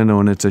glass window,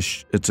 and it's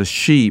a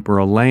sheep or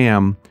a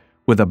lamb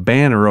with a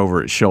banner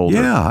over its shoulder.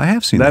 Yeah, I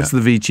have seen that. That's the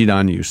Vicit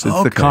Agnus.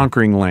 It's the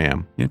conquering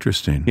lamb.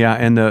 Interesting. Yeah,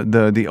 and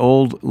the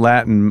old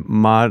Latin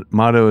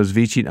motto is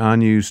Vicit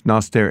Agnus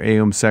noster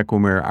eum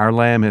sequimer. Our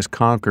lamb has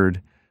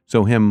conquered,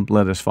 so him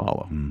let us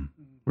follow.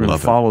 We're going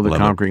to follow the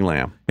conquering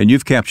lamb. And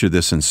you've captured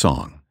this in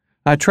song.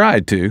 I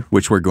tried to.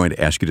 Which we're going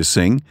to ask you to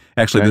sing.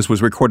 Actually, this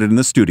was recorded in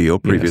the studio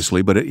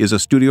previously, but it is a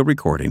studio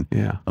recording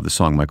of the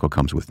song Michael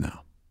comes with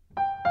now.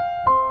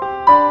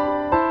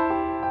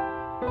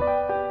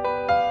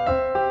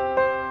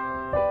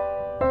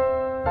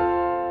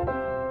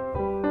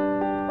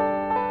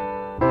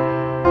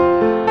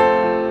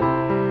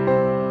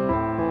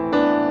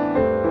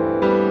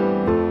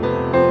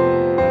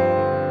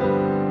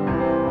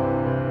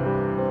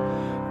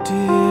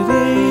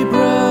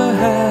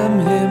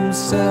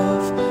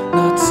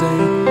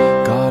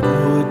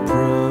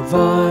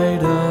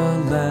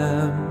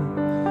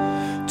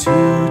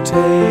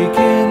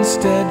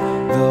 instead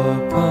the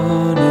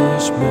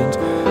punishment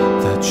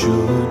that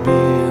should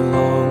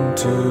belong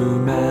to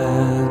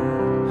man.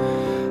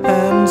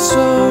 And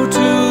so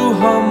to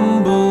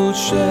humble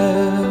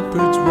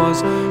shepherds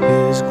was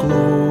his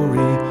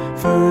glory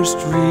first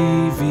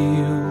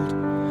revealed,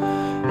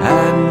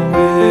 and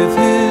with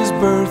his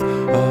birth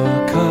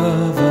a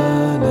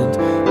covenant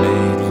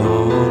made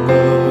long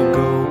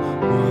ago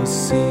was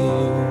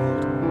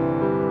sealed.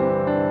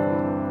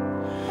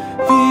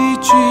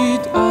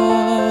 Vicit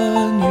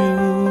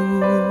agnus,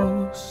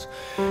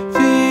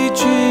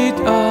 vicit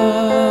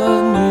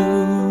agnus,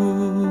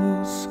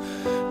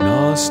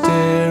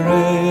 noster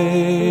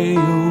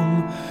eum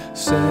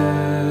sequamur.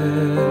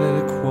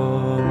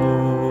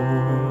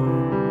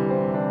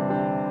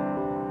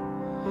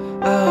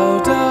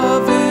 Out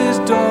of his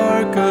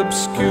dark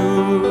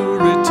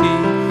obscurity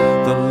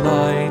the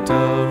light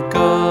of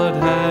God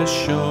has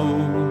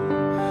shone,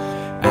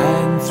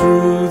 and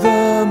through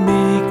the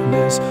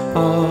meekness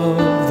of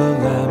the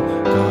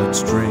Lamb God's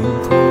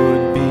strength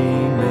would be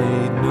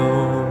made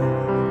known.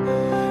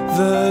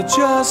 The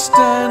just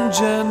and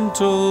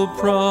gentle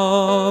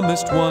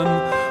promised one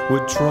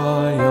would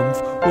triumph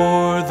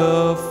o'er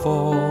the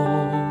fall,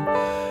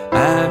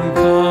 and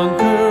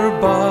conquer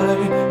by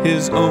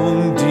his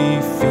own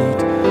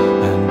defeat,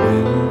 and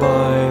win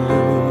by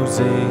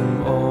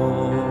losing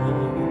all.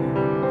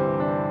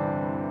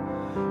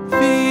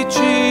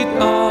 Vicit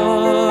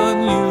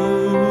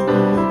agnus,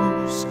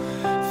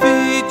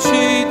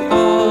 vicit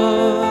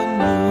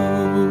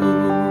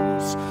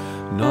agnus,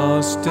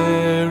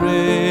 noster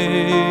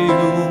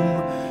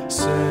eum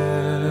sequamur.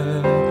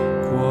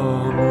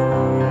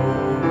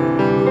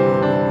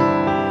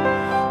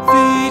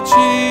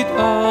 Vicit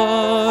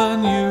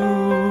agnus,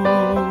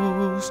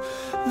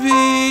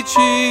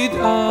 vicit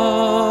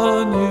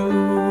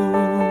agnus,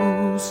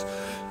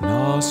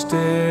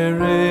 noster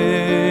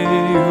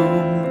eum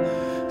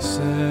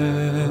sequamur.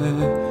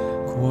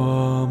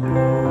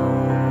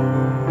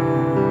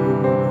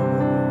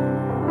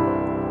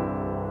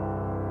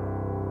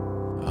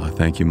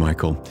 Thank you,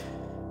 Michael.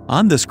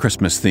 On this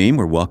Christmas theme,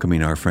 we're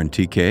welcoming our friend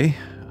TK,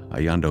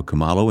 Ayando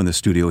Khumalo, in the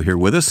studio here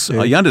with us.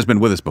 Ayando's been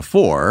with us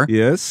before.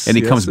 Yes. And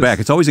he comes back.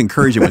 It's always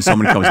encouraging when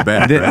someone comes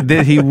back. Right?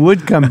 That he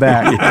would come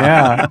back.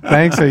 Yeah.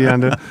 Thanks,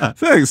 Ayando.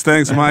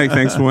 Thanks, Mike.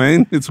 Thanks,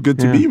 Wayne. It's good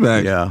to be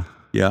back. Yeah.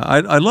 Yeah.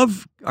 I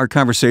love our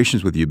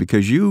conversations with you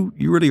because you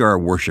really are a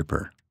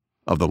worshiper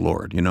of the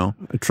Lord, you know?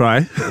 I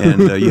try.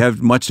 And you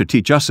have much to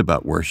teach us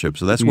about worship.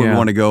 So that's where we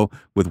want to go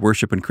with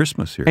worship and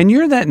Christmas here. And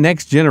you're that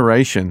next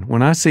generation.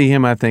 When I see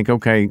him, I think,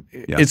 okay,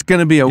 it's going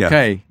to be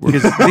okay.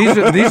 Because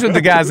these are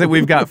the guys that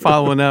we've got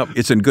following up.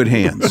 It's in good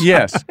hands.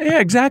 Yes. Yeah,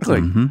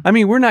 exactly. Mm-hmm. I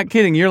mean, we're not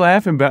kidding. You're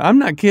laughing, but I'm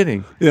not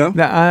kidding. Yeah.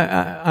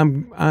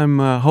 I'm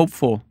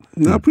hopeful.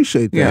 No, I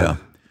appreciate that. Yeah.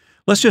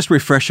 Let's just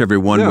refresh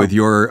everyone with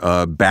your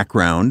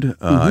background.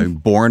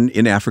 Born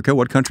in Africa,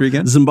 what country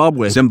again?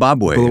 Zimbabwe.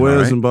 Bulawayo,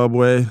 right.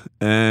 Zimbabwe.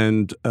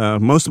 And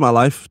most of my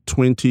life,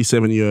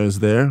 27 years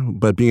there,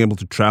 but being able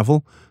to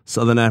travel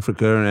Southern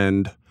Africa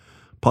and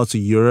parts of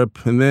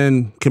Europe, and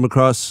then came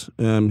across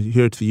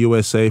here to the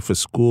USA for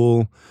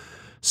school,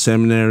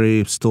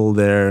 seminary, still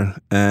there,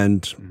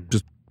 and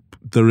just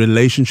the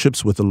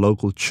relationships with the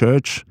local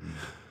church.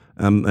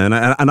 And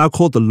I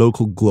call it the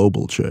local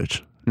global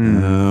church.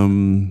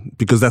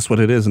 Because that's what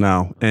it is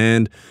now.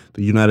 And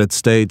the United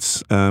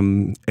States,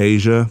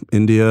 Asia,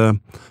 India,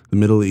 the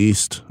Middle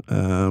East.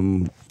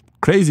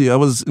 Crazy. I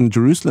was in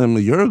Jerusalem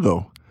a year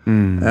ago.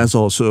 As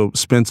also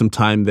spent some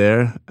time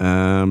there,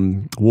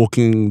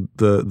 walking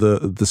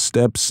the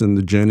steps and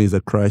the journeys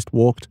that Christ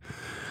walked,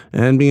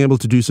 and being able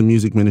to do some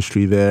music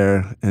ministry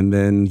there, and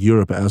then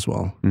Europe as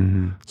well.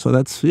 So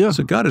that's,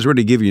 So God has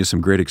already given you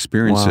some great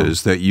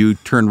experiences that you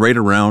turn right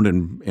around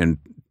and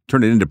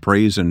turn it into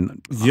praise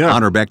and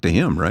honor back to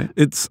Him, right?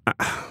 It's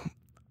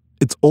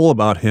all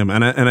about Him,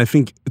 and I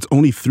think it's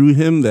only through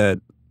Him that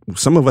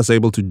some of us are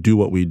able to do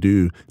what we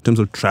do in terms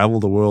of travel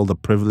the world, the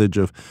privilege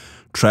of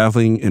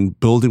traveling and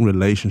building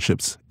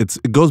relationships.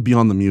 It goes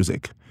beyond the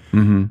music,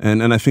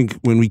 and I think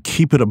when we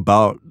keep it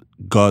about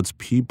God's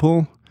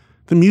people,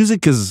 the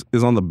music is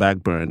on the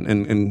back burn,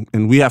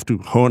 and we have to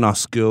hone our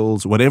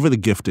skills, whatever the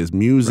gift is,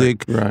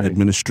 music,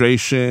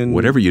 administration.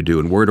 Whatever you do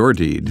in word or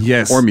deed,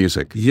 or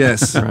music.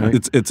 Yes,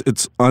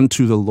 it's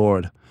unto the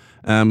Lord.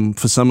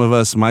 For some of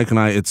us, Mike and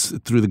I, it's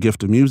through the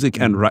gift of music,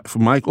 and for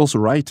Mike, also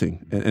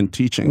writing and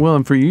teaching. Well,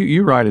 and for you,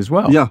 you write as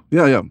well. Yeah.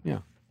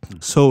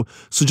 So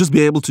just be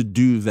able to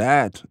do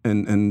that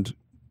and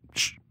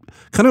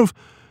kind of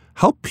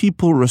help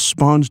people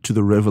respond to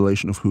the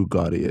revelation of who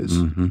God is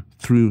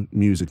through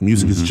music.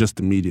 Music is just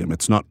a medium.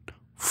 It's not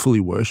fully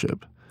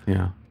worship.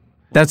 Yeah.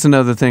 That's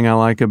another thing I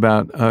like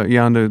about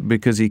Ayando,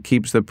 because he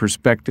keeps the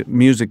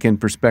music in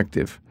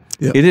perspective.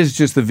 Yep. It is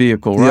just the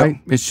vehicle, right?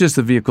 Yep. It's just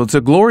the vehicle. It's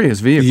a glorious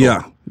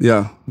vehicle.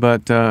 Yeah.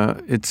 But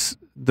it's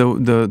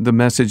the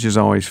message is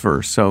always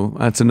first. So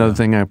that's another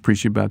thing I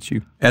appreciate about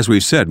you. As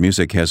we've said,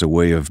 music has a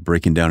way of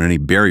breaking down any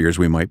barriers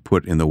we might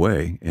put in the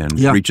way and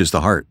reaches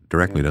the heart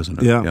directly, doesn't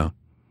it? Yeah.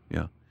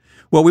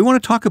 Well, we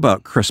want to talk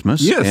about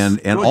Christmas Yes,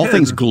 and go all ahead.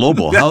 things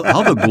global. How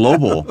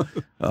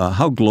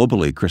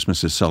globally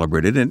Christmas is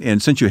celebrated.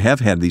 And since you have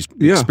had these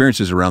Yeah.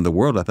 experiences around the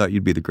world, I thought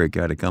you'd be the great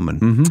guy to come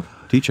and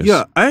teach us.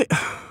 Yeah,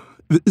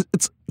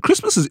 it's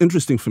Christmas is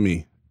interesting for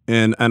me,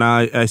 and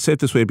I say it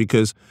this way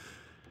because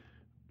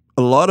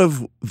a lot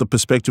of the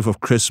perspective of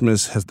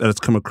Christmas that it's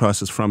come across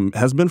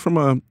has been from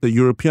a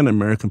European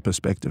American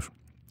perspective.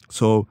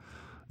 So,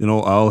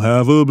 I'll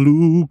have a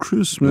blue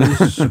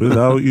Christmas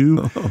without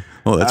you.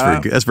 Oh, that's very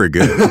good. That's very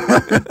good.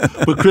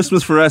 But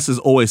Christmas for us is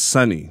always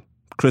sunny.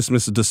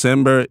 Christmas in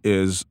December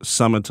is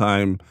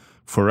summertime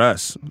for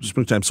us,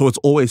 springtime. So it's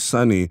always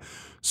sunny.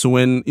 So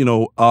when,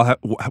 I'll have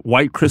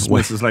white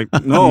Christmas is like,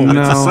 no,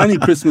 it's a sunny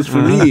Christmas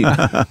for me.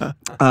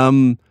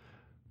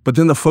 But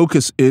then the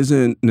focus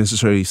isn't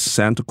necessarily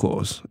Santa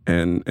Claus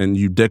and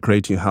you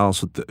decorating your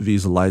house with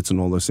these lights and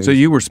all those things. So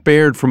you were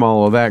spared from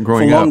all of that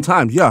growing for a long up.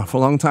 time. Yeah, for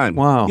a long time.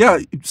 Wow. Yeah,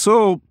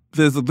 so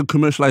there's the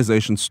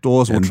commercialization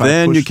stores. Will And try to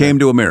then push you came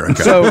to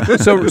America.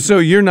 So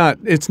you're not.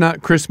 It's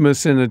not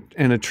Christmas and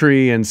a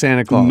tree and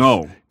Santa Claus.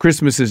 No.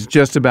 Christmas is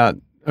just about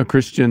a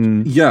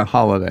Christian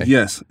holiday.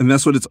 Yes, and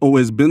that's what it's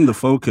always been the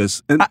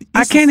focus. And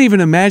I can't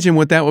even imagine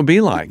what that would be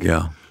like.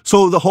 Yeah.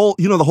 So the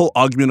whole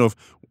argument of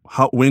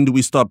when do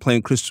we start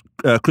playing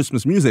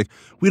Christmas music?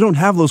 We don't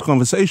have those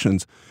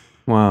conversations.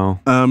 Wow.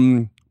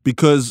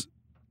 Because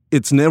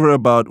it's never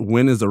about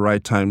when is the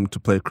right time to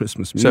play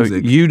Christmas So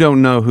music. you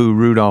don't know who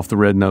Rudolph the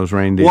Red-Nosed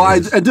Reindeer Well,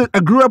 is. I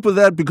grew up with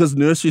that because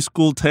nursery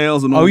school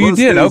tales and all Oh, you those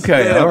did? things.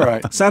 Okay, Yeah, all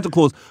right. Santa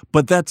Claus,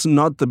 but that's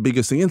not the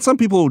biggest thing. And some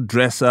people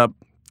dress up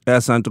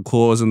as Santa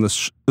Claus in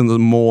the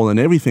mall and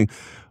everything.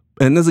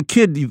 And as a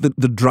kid,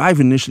 the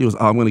drive initially was,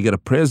 I'm going to get a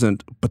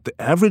present. But the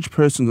average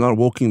person's not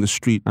walking the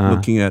street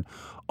looking at,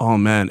 oh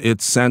man,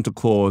 it's Santa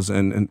Claus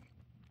and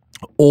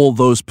all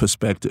those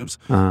perspectives.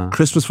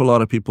 Christmas for a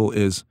lot of people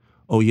is,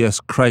 oh yes,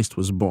 Christ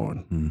was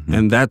born.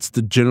 And that's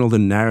the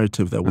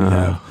narrative that we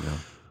have. Yeah.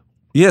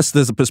 Yes,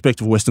 there's a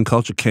perspective of Western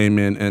culture came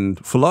in,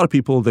 and for a lot of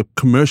people, the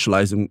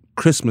commercializing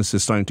Christmas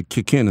is starting to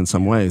kick in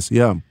some ways.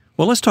 Yeah.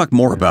 Well, let's talk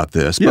more about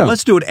this, but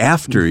let's do it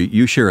after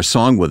you share a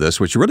song with us,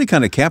 which really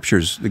kind of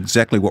captures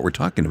exactly what we're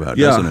talking about,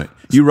 doesn't it?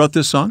 You wrote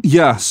this song?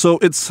 Yeah, so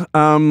it's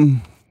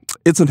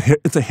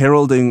a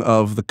heralding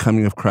of the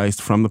coming of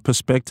Christ from the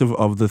perspective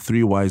of the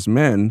three wise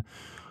men.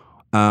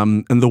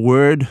 And the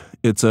word,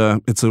 it's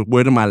a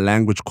word in my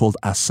language called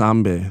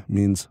asambe,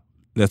 means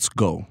let's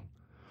go.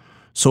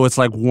 So it's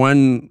like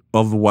one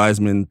of the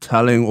wise men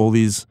telling all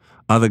these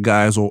other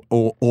guys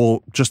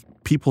or just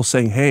people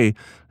saying, hey,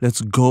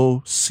 let's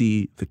go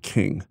see the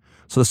king.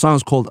 So the song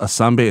is called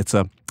Asambe. It's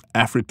a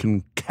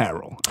African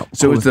carol.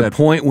 So it's the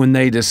point when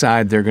they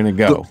decide they're going to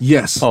go.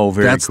 Yes. Oh,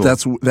 very cool.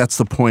 That's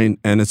the point,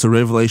 and it's a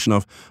revelation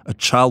of a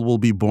child will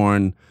be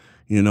born.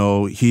 He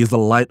is the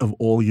light of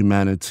all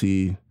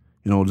humanity.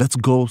 Let's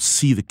go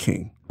see the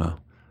king. Wow.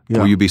 Yeah.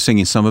 Will you be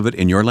singing some of it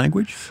in your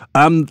language?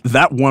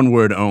 That one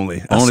word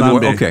only. Only the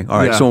word? Asambe. Okay. All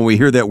right. Yeah. So when we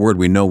hear that word,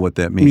 we know what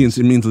that means.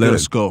 It means let Good.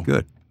 us go.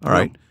 Good. All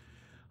right.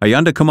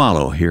 Ayanda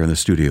Kamalo here in the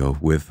studio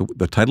with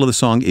the title of the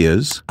song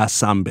is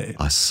Asambe.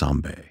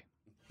 Asambe.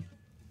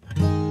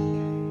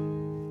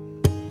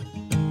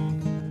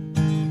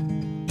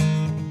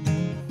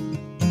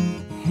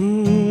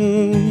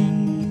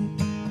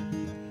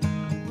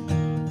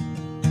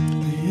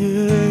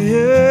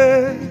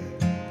 Yeah.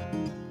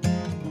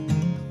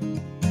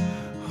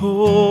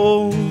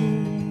 Oh.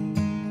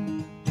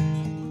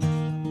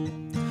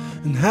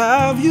 And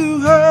have you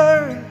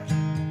heard?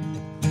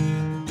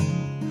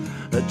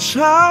 A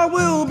child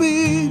will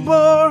be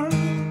born.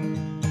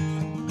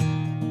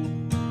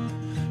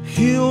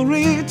 He'll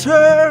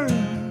return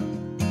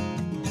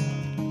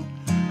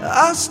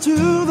us to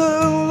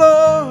the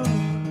Lord.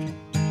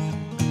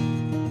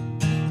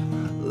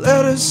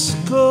 Let us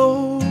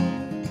go.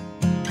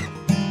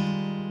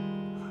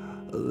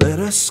 Let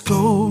us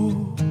go.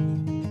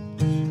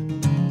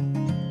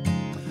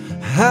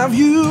 Have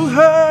you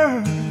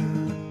heard?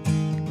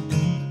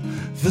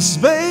 This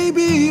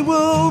baby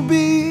will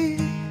be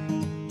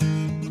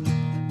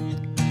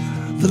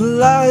the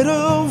light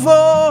of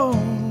all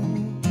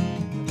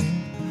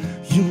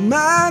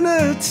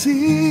humanity.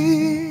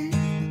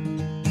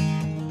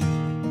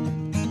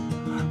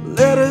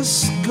 Let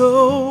us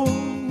go.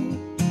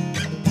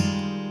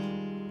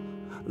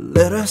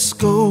 Let us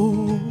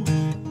go.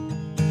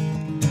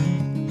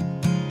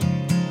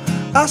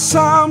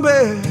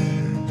 Asambe,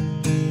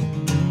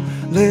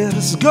 let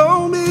us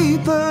go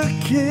meet the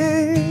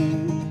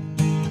King.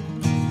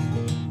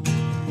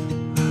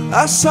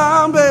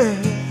 Asambe,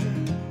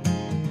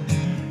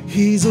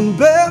 he's in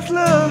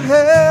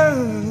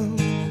Bethlehem.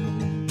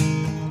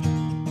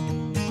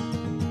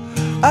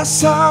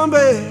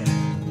 Asambe,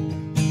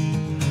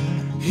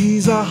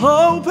 he's our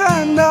hope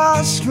and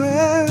our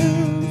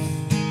strength.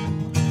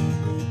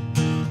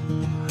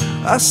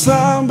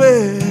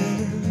 Asambe,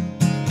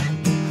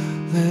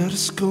 let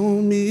us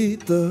go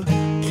meet the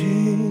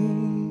King.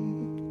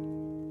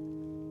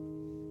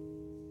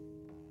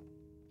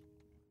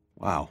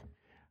 Wow.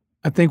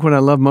 I think what I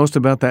love most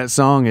about that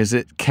song is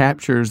it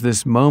captures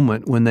this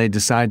moment when they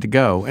decide to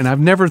go. And I've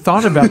never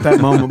thought about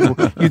that moment.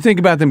 You think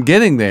about them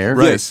getting there.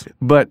 Right.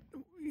 But,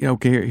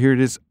 okay, here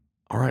it is.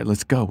 All right,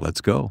 let's go.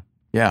 Let's go.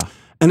 Yeah.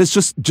 And it's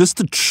just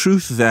the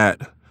truth that,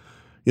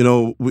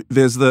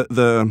 there's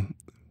the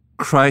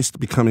Christ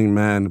becoming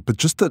man, but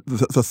just the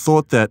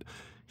thought that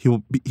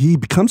he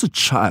becomes a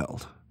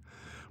child,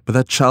 but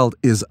that child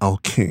is our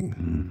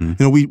king.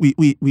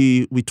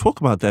 Mm-hmm. We talk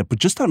about that, but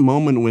just that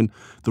moment when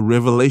the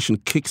revelation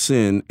kicks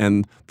in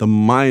and the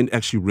mind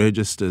actually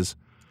registers,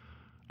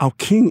 our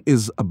king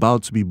is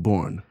about to be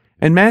born.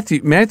 And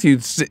Matthew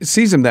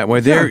sees him that way.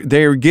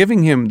 They're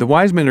giving him, the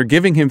wise men are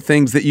giving him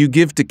things that you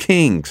give to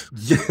kings,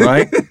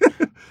 right?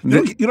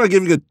 You're not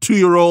giving a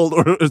 2-year-old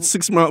or a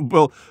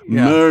 6-month-old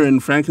myrrh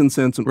and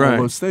frankincense and all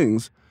those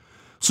things.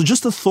 So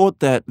just the thought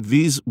that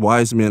these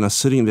wise men are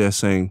sitting there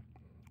saying,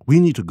 we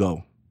need to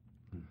go.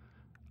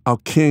 Our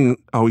king,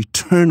 our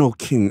eternal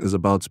king is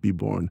about to be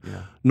born.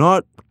 Yeah.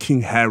 Not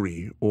King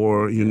Harry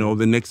or,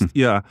 the next,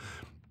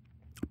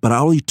 but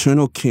our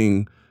eternal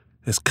king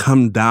has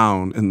come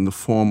down in the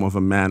form of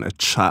a man, a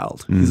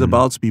child. Mm-hmm. He's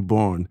about to be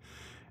born.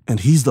 And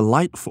he's the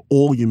light for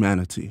all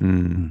humanity.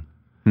 Mm-hmm.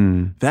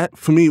 Mm. That,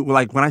 for me,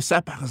 like, when I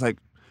sat back, I was like,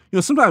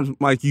 sometimes,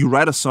 like, you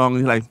write a song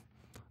and you're like,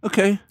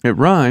 okay. It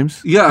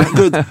rhymes. Yeah,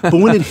 good. But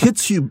when it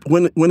hits you,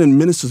 when it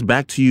ministers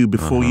back to you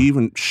before you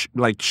even,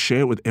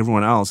 share it with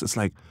everyone else, it's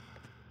like,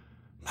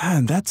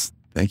 man, that's...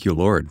 Thank you,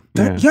 Lord.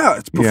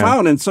 It's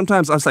profound. And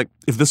sometimes I was like,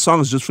 if this song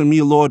is just for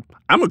me, Lord,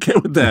 I'm okay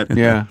with that.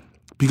 Yeah.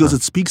 Because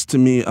it speaks to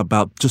me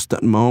about just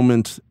that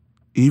moment,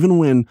 even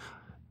when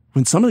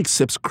someone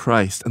accepts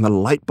Christ and the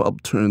light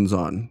bulb turns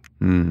on,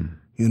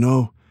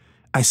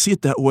 I see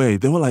it that way.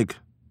 They were like,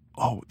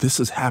 oh, this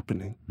is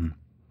happening.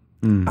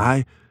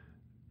 A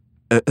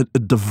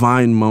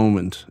divine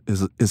moment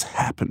is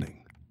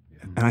happening.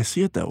 And I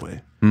see it that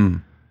way.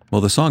 Well,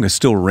 the song is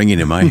still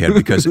ringing in my head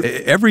because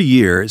every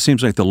year it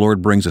seems like the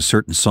Lord brings a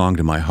certain song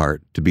to my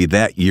heart to be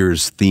that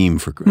year's theme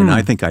for. And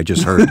I think I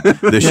just heard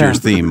this year's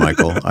theme,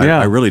 Michael.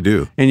 I really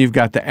do. And you've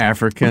got the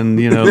African,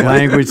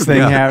 language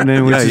thing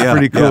happening, which is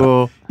pretty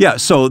cool. Yeah.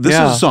 So this is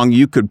a song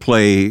you could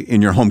play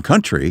in your home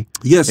country.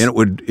 Yes, and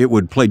it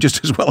would play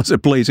just as well as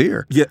it plays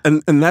here. Yeah,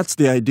 and that's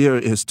the idea,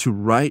 is to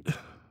write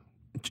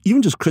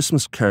even just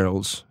Christmas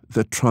carols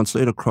that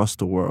translate across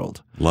the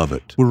world. Love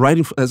it. We're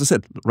writing, as I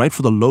said, write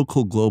for the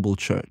local global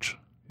church.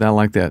 I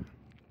like that.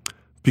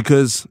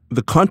 Because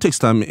the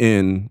context I'm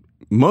in,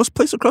 most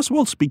places across the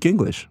world speak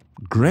English.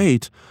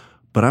 Great.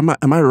 But am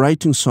I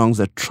writing songs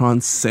that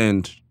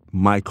transcend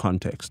my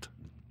context?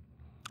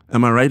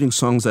 Am I writing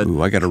songs that...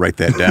 Ooh, I got to write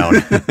that down.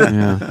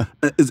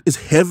 Is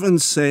heaven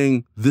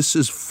saying, this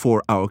is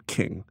for our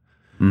king?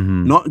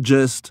 Mm-hmm. Not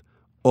just...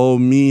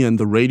 me and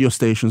the radio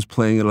stations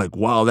playing it like,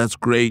 wow, that's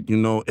great,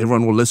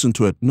 everyone will listen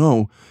to it.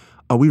 No,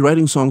 are we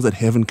writing songs that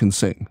heaven can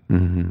sing?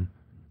 Mm-hmm.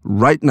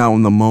 Right now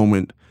in the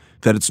moment,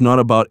 that it's not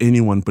about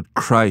anyone but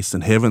Christ,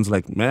 and heaven's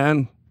like,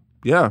 man,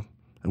 yeah,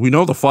 we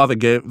know the Father,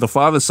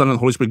 Son, and the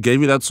Holy Spirit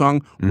gave you that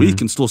song. Mm-hmm. We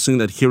can still sing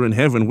that here in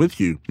heaven with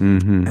you.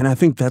 Mm-hmm. And I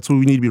think that's what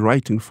we need to be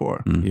writing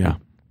for. Mm-hmm. Yeah,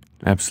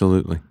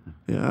 absolutely.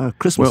 Yeah,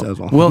 Christmas as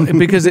well. Well,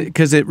 because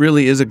it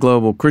really is a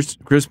global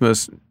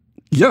Christmas.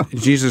 Yeah,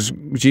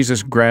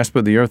 Jesus' grasp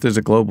of the earth is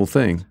a global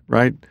thing,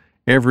 right?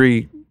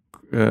 Every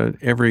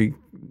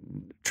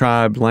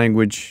tribe,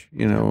 language,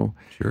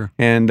 Sure.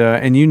 And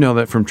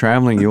that from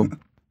traveling.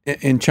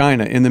 In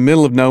China, in the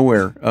middle of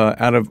nowhere,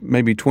 out of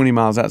maybe 20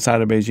 miles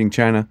outside of Beijing,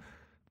 China,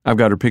 I've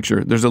got her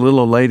picture. There's a little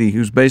old lady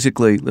who's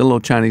basically little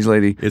old Chinese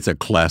lady. It's a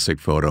classic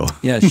photo.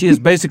 Yeah, she has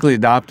basically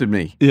adopted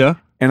me. Yeah,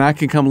 and I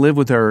can come live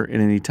with her at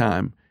any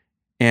time.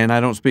 And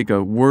I don't speak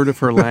a word of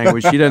her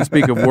language. She doesn't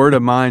speak a word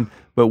of mine,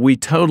 but we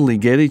totally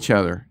get each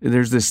other.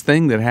 There's this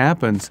thing that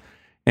happens,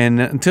 and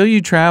until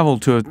you travel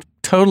to a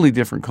totally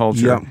different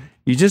culture,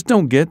 you just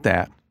don't get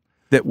that.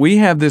 That we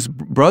have this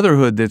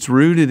brotherhood that's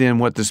rooted in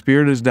what the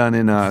Spirit has done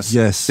in us.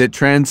 Yes. That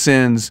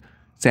transcends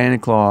Santa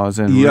Claus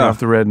and Rudolph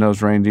the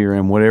Red-Nosed Reindeer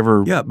and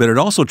whatever. Yeah, but it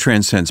also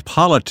transcends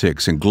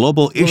politics and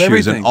global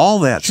issues and all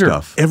that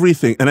stuff.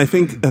 Everything. And I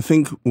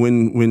think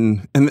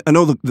when and I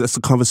know that's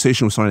the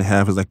conversation we're starting to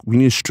have, is like, we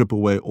need to strip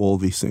away all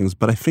these things.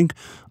 But I think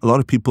a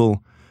lot of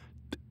people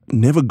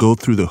never go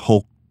through the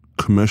whole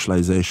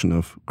commercialization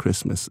of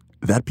Christmas,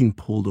 that being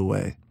pulled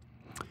away.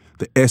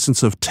 The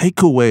essence of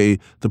take away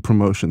the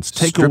promotions,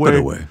 Strip it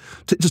away.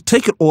 Just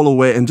take it all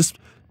away and just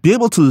be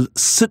able to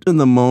sit in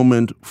the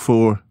moment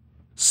for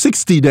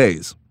 60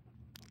 days.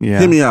 Yeah.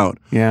 Hear me out.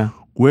 Yeah.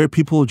 Where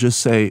people just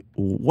say,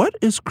 what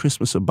is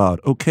Christmas about?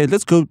 Okay,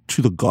 let's go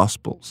to the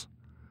Gospels.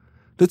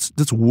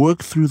 Let's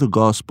work through the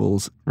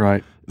Gospels.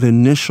 Right. The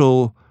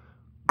initial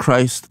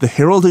Christ, the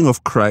heralding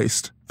of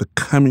Christ, the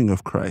coming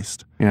of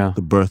Christ,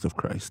 the birth of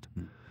Christ.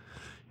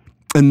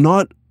 And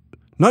not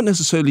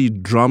necessarily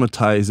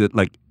dramatize it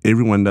like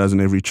everyone does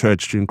in every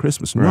church during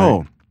Christmas. No.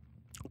 Right.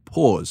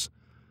 Pause.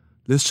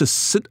 Let's just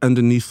sit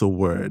underneath the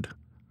word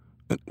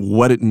and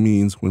what it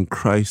means when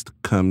Christ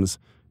comes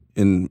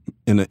in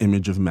an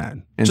image of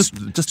man. And just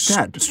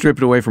that. Strip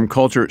it away from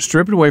culture,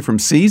 strip it away from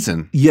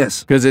season.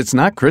 Yes. Because it's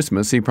not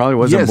Christmas. He probably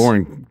wasn't Yes.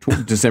 born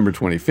December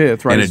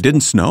 25th, right? And it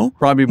didn't snow?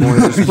 Probably born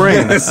in the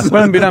spring.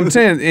 Well, but I'm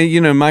saying,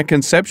 my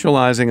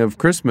conceptualizing of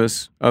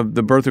Christmas, of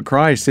the birth of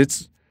Christ,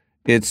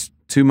 it's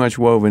too much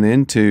woven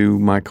into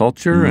my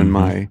culture and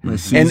my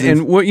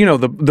and what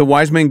the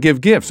wise men give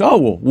gifts. Oh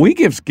well, we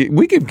give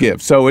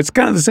gifts, so it's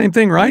kind of the same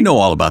thing, right? I know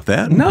all about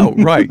that. No,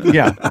 right?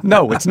 Yeah,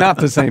 no, it's not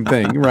the same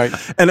thing, right?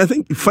 And I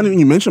think funny when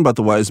you mentioned about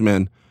the wise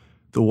men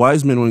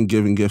weren't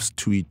giving gifts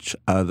to each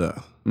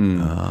other.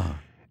 And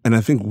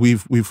I think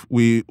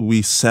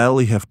we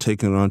sadly have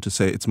taken it on to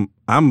say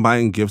I'm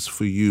buying gifts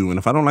for you, and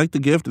if I don't like the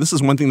gift, this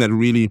is one thing that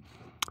really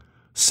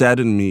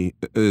saddened me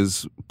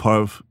is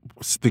part of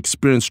the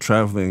experience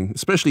traveling,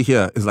 especially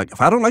here, is like, if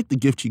I don't like the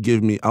gift you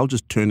give me, I'll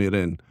just turn it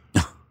in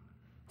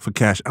for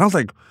cash. And I was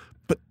like,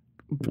 but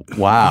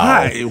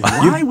wow,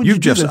 why would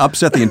you've just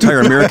upset the entire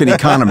American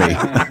economy.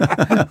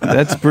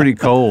 That's pretty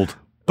cold.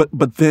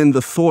 But then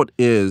the thought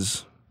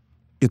is,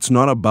 it's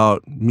not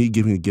about me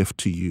giving a gift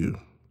to you.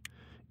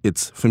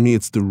 For me,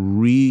 it's the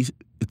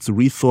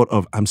rethought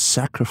of I'm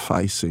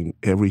sacrificing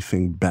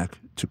everything back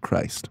to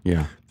Christ.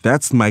 Yeah.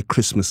 That's my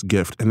Christmas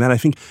gift. And then I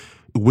think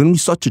when we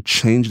start to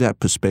change that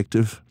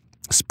perspective,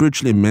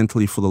 spiritually and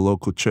mentally for the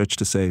local church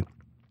to say,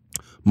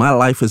 my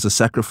life is a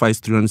sacrifice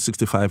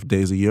 365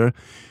 days a year,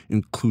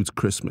 includes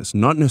Christmas.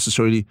 Not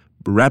necessarily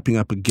wrapping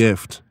up a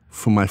gift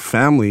for my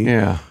family,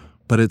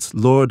 but it's,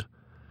 Lord,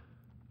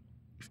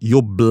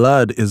 your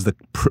blood is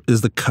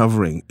the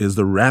covering, is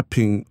the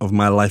wrapping of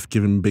my life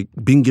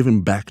being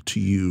given back to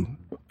you.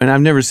 And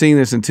I've never seen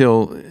this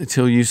until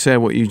you said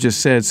what you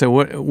just said.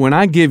 So when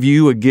I give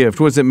you a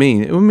gift, what does it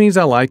mean? It means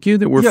I like you,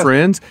 that we're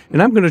friends,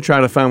 and I'm going to try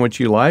to find what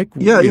you like,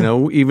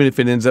 even if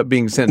it ends up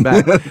being sent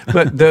back.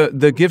 But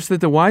the gifts that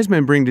the wise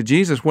men bring to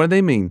Jesus, what do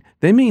they mean?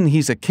 They mean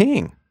he's a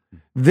king.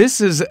 This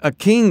is a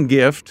king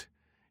gift,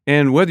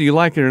 and whether you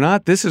like it or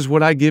not, this is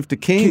what I give to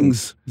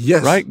kings.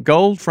 Yes. Right?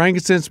 Gold,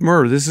 frankincense,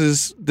 myrrh.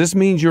 This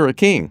means you're a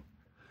king.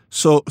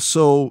 So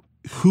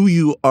who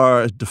you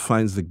are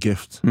defines the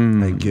gift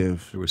I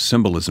give. There was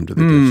symbolism to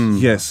the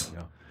gifts. Yes.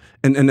 Yeah.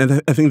 And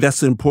I think that's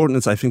the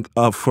importance, I think,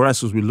 for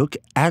us as we look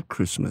at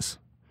Christmas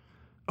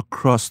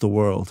across the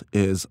world,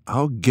 is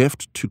our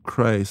gift to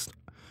Christ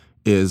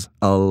is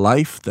a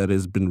life that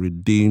has been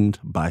redeemed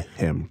by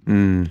him.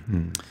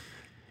 Mm-hmm.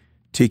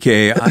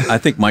 TK, I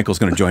think Michael's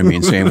going to join me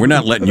in saying we're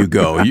not letting you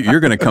go. You're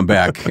going to come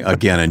back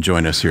again and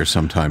join us here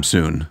sometime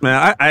soon.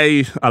 Man,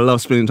 I love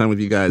spending time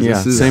with you guys.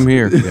 Yeah, same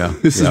here.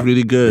 This is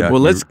really good. Yeah.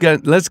 Well, let's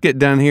get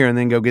down here and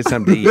then go get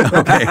something to eat.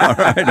 Okay, all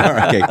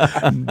right.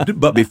 Okay.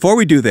 But before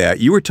we do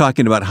that, you were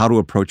talking about how to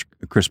approach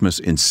Christmas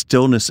in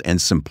stillness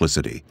and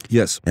simplicity.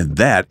 Yes. And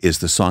that is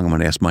the song I'm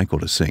going to ask Michael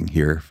to sing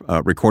here,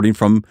 recording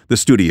from the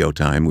studio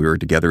time. We were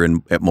together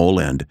at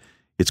Mole End.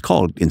 It's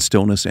called In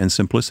Stillness and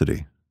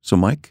Simplicity. So,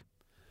 Mike?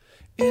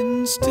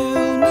 In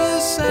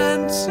stillness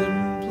and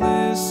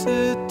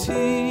simplicity,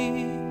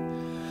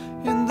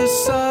 in the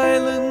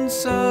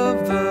silence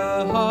of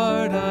the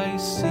heart I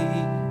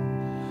see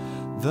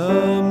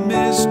the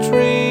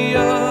mystery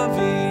of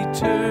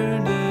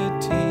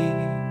eternity.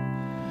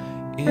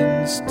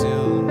 In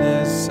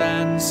stillness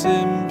and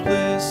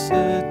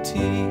simplicity,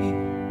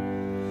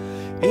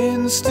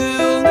 in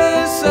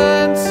stillness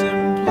and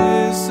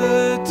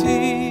simplicity,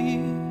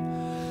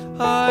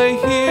 I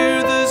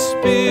hear the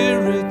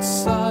Spirit's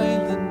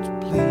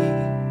silent plea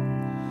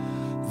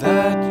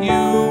that you,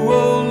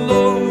 O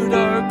Lord,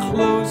 are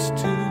close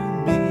to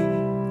me.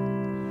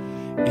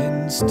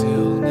 In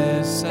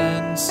stillness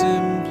and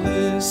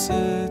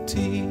simplicity,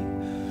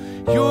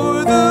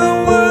 you're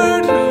the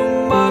word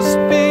who must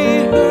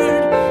be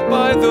heard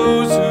by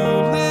those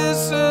who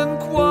listen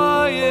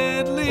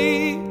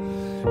quietly.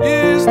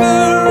 Is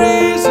the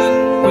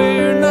reason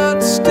we're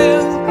not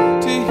still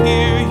to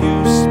hear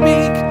you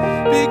speak,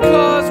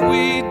 because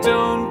we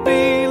don't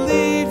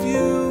believe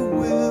you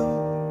will.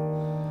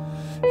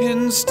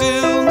 In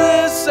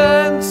stillness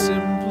and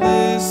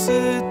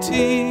simplicity,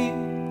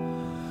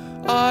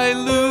 I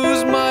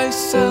lose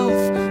myself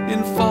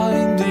in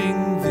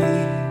finding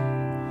thee.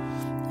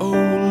 Oh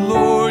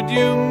Lord,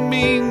 you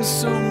mean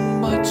so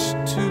much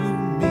to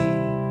me.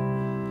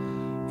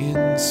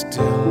 In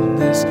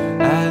stillness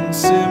and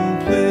simplicity,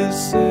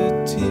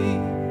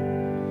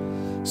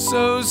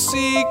 so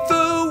seek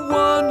the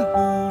one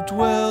who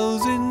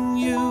dwells in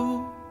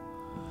you.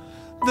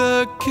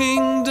 The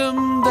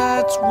kingdom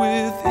that's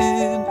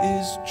within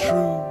is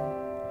true,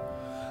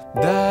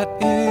 that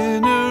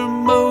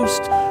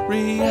innermost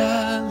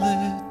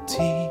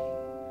reality.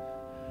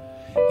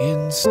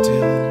 In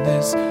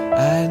stillness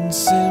and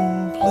simplicity.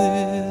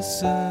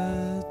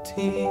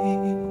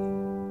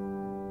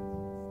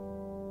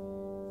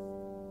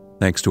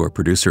 Thanks to our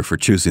producer for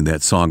choosing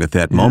that song at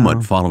that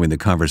moment following the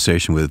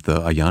conversation with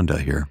Ayanda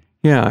here.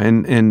 Yeah,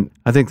 and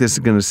I think this is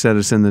going to set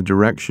us in the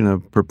direction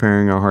of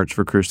preparing our hearts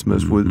for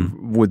Christmas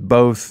with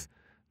both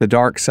the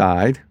dark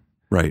side,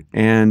 right,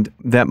 and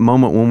that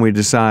moment when we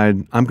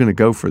decide, I'm going to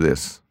go for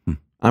this.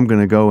 I'm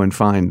going to go and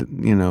find,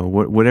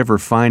 whatever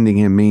finding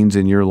him means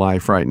in your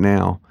life right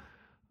now,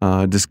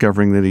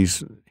 discovering that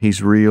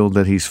he's real,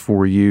 that he's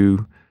for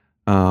you,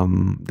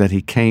 that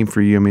he came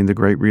for you. I mean, the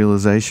great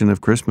realization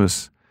of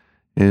Christmas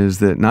is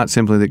that not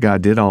simply that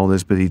God did all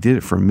this, but he did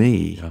it for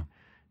me. Yeah.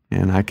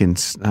 And I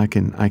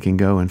can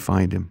go and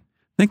find him.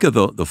 Think of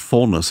the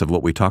fullness of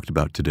what we talked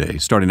about today,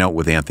 starting out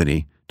with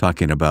Anthony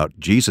talking about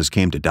Jesus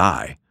came to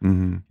die.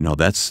 Mm-hmm.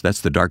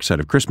 That's the dark side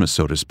of Christmas,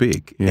 so to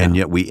speak. Yeah. And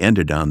yet we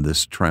ended on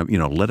this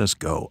let us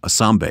go, a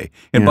sambe.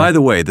 And by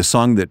the way, the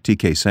song that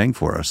TK sang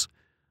for us,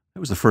 that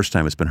was the first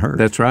time it's been heard.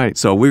 That's right.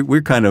 So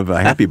we're kind of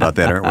happy about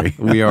that, aren't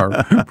we? We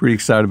are pretty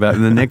excited about it.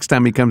 And the next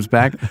time he comes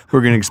back,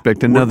 we're going to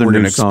expect another we're new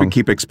gonna song.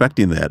 keep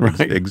expecting that.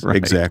 Right.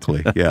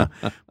 Exactly, yeah.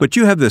 But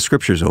you have the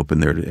scriptures open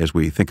there as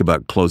we think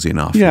about closing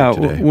off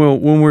today. Well,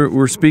 when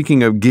we're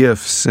speaking of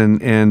gifts and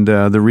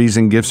the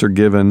reason gifts are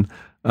given,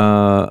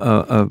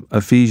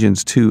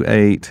 Ephesians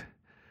 2:8,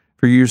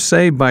 for you're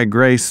saved by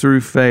grace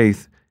through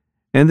faith,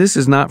 and this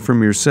is not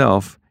from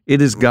yourself, it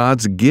is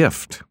God's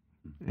gift.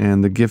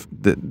 And the gift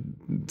that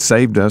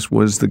saved us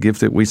was the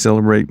gift that we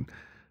celebrate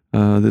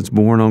that's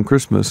born on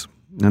Christmas,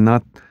 and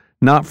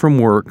not from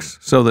works,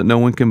 so that no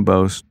one can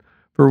boast.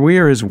 For we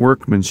are his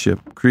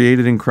workmanship,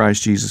 created in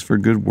Christ Jesus for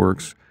good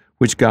works,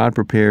 which God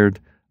prepared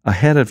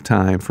ahead of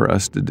time for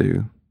us to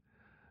do.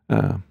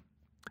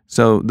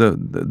 So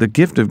the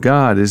gift of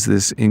God is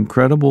this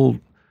incredible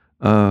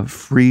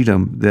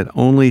freedom that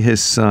only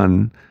his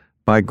Son,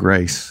 by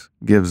grace,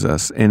 gives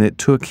us. And it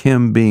took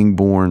him being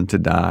born to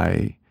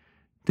die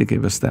to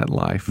give us that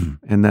life.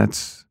 And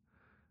that's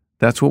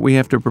what we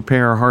have to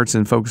prepare our hearts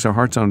and focus our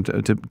hearts on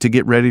to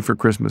get ready for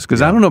Christmas.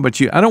 Because I don't know about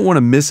you, I don't want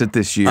to miss it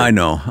this year. I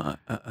know.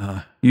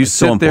 You it's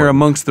sit so there important.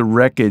 amongst the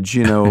wreckage,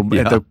 at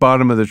Yeah. the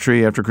bottom of the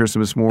tree after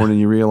Christmas morning,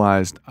 you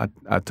realized,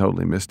 I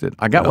totally missed it.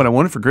 I got what I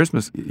wanted for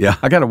Christmas. Yeah.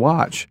 I got to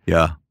watch,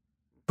 Yeah.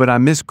 but I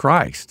missed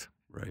Christ.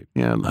 Right.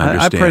 Yeah,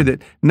 I I pray understand.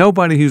 that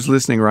nobody who's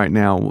listening right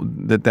now,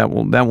 that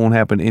won't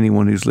happen to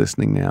anyone who's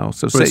listening now.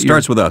 So But it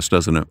starts with us,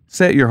 doesn't it?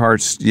 set your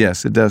hearts,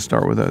 yes, it does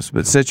start with us,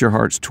 but set your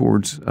hearts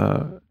towards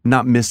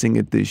not missing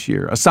it this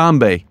year.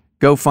 Asambe,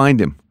 go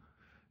find him.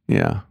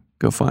 Yeah,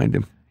 go find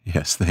him.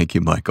 Yes, thank you,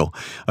 Michael.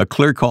 A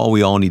clear call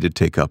we all need to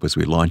take up as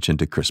we launch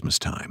into Christmas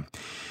time.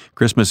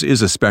 Christmas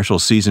is a special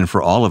season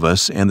for all of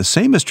us, and the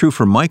same is true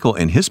for Michael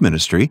and his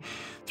ministry.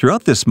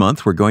 Throughout this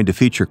month, we're going to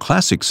feature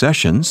classic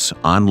sessions,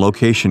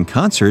 on-location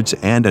concerts,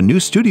 and a new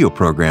studio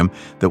program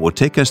that will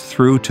take us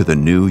through to the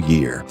new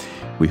year.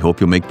 We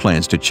hope you'll make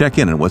plans to check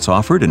in on what's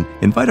offered and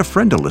invite a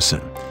friend to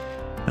listen.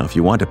 Now, if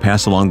you want to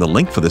pass along the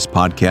link for this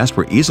podcast,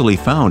 we're easily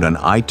found on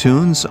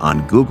iTunes,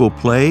 on Google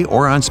Play,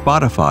 or on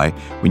Spotify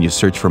when you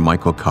search for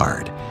Michael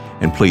Card.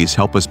 And please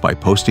help us by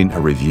posting a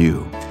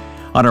review.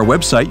 On our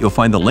website, you'll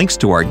find the links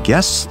to our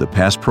guests, the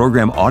past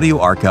program audio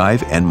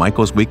archive, and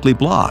Michael's weekly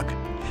blog.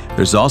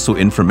 There's also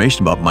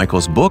information about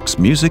Michael's books,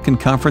 music, and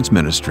conference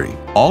ministry,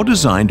 all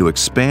designed to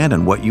expand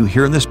on what you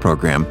hear in this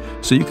program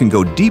so you can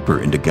go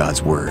deeper into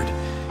God's Word.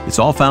 It's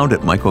all found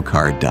at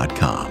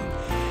michaelcard.com.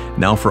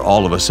 Now for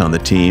all of us on the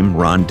team,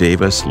 Ron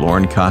Davis,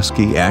 Lauren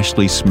Koski,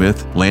 Ashley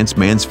Smith, Lance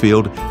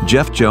Mansfield,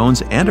 Jeff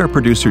Jones, and our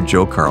producer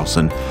Joe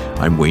Carlson,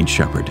 I'm Wayne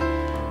Shepherd.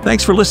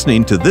 Thanks for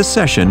listening to this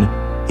session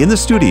in the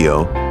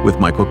studio with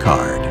Michael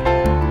Card.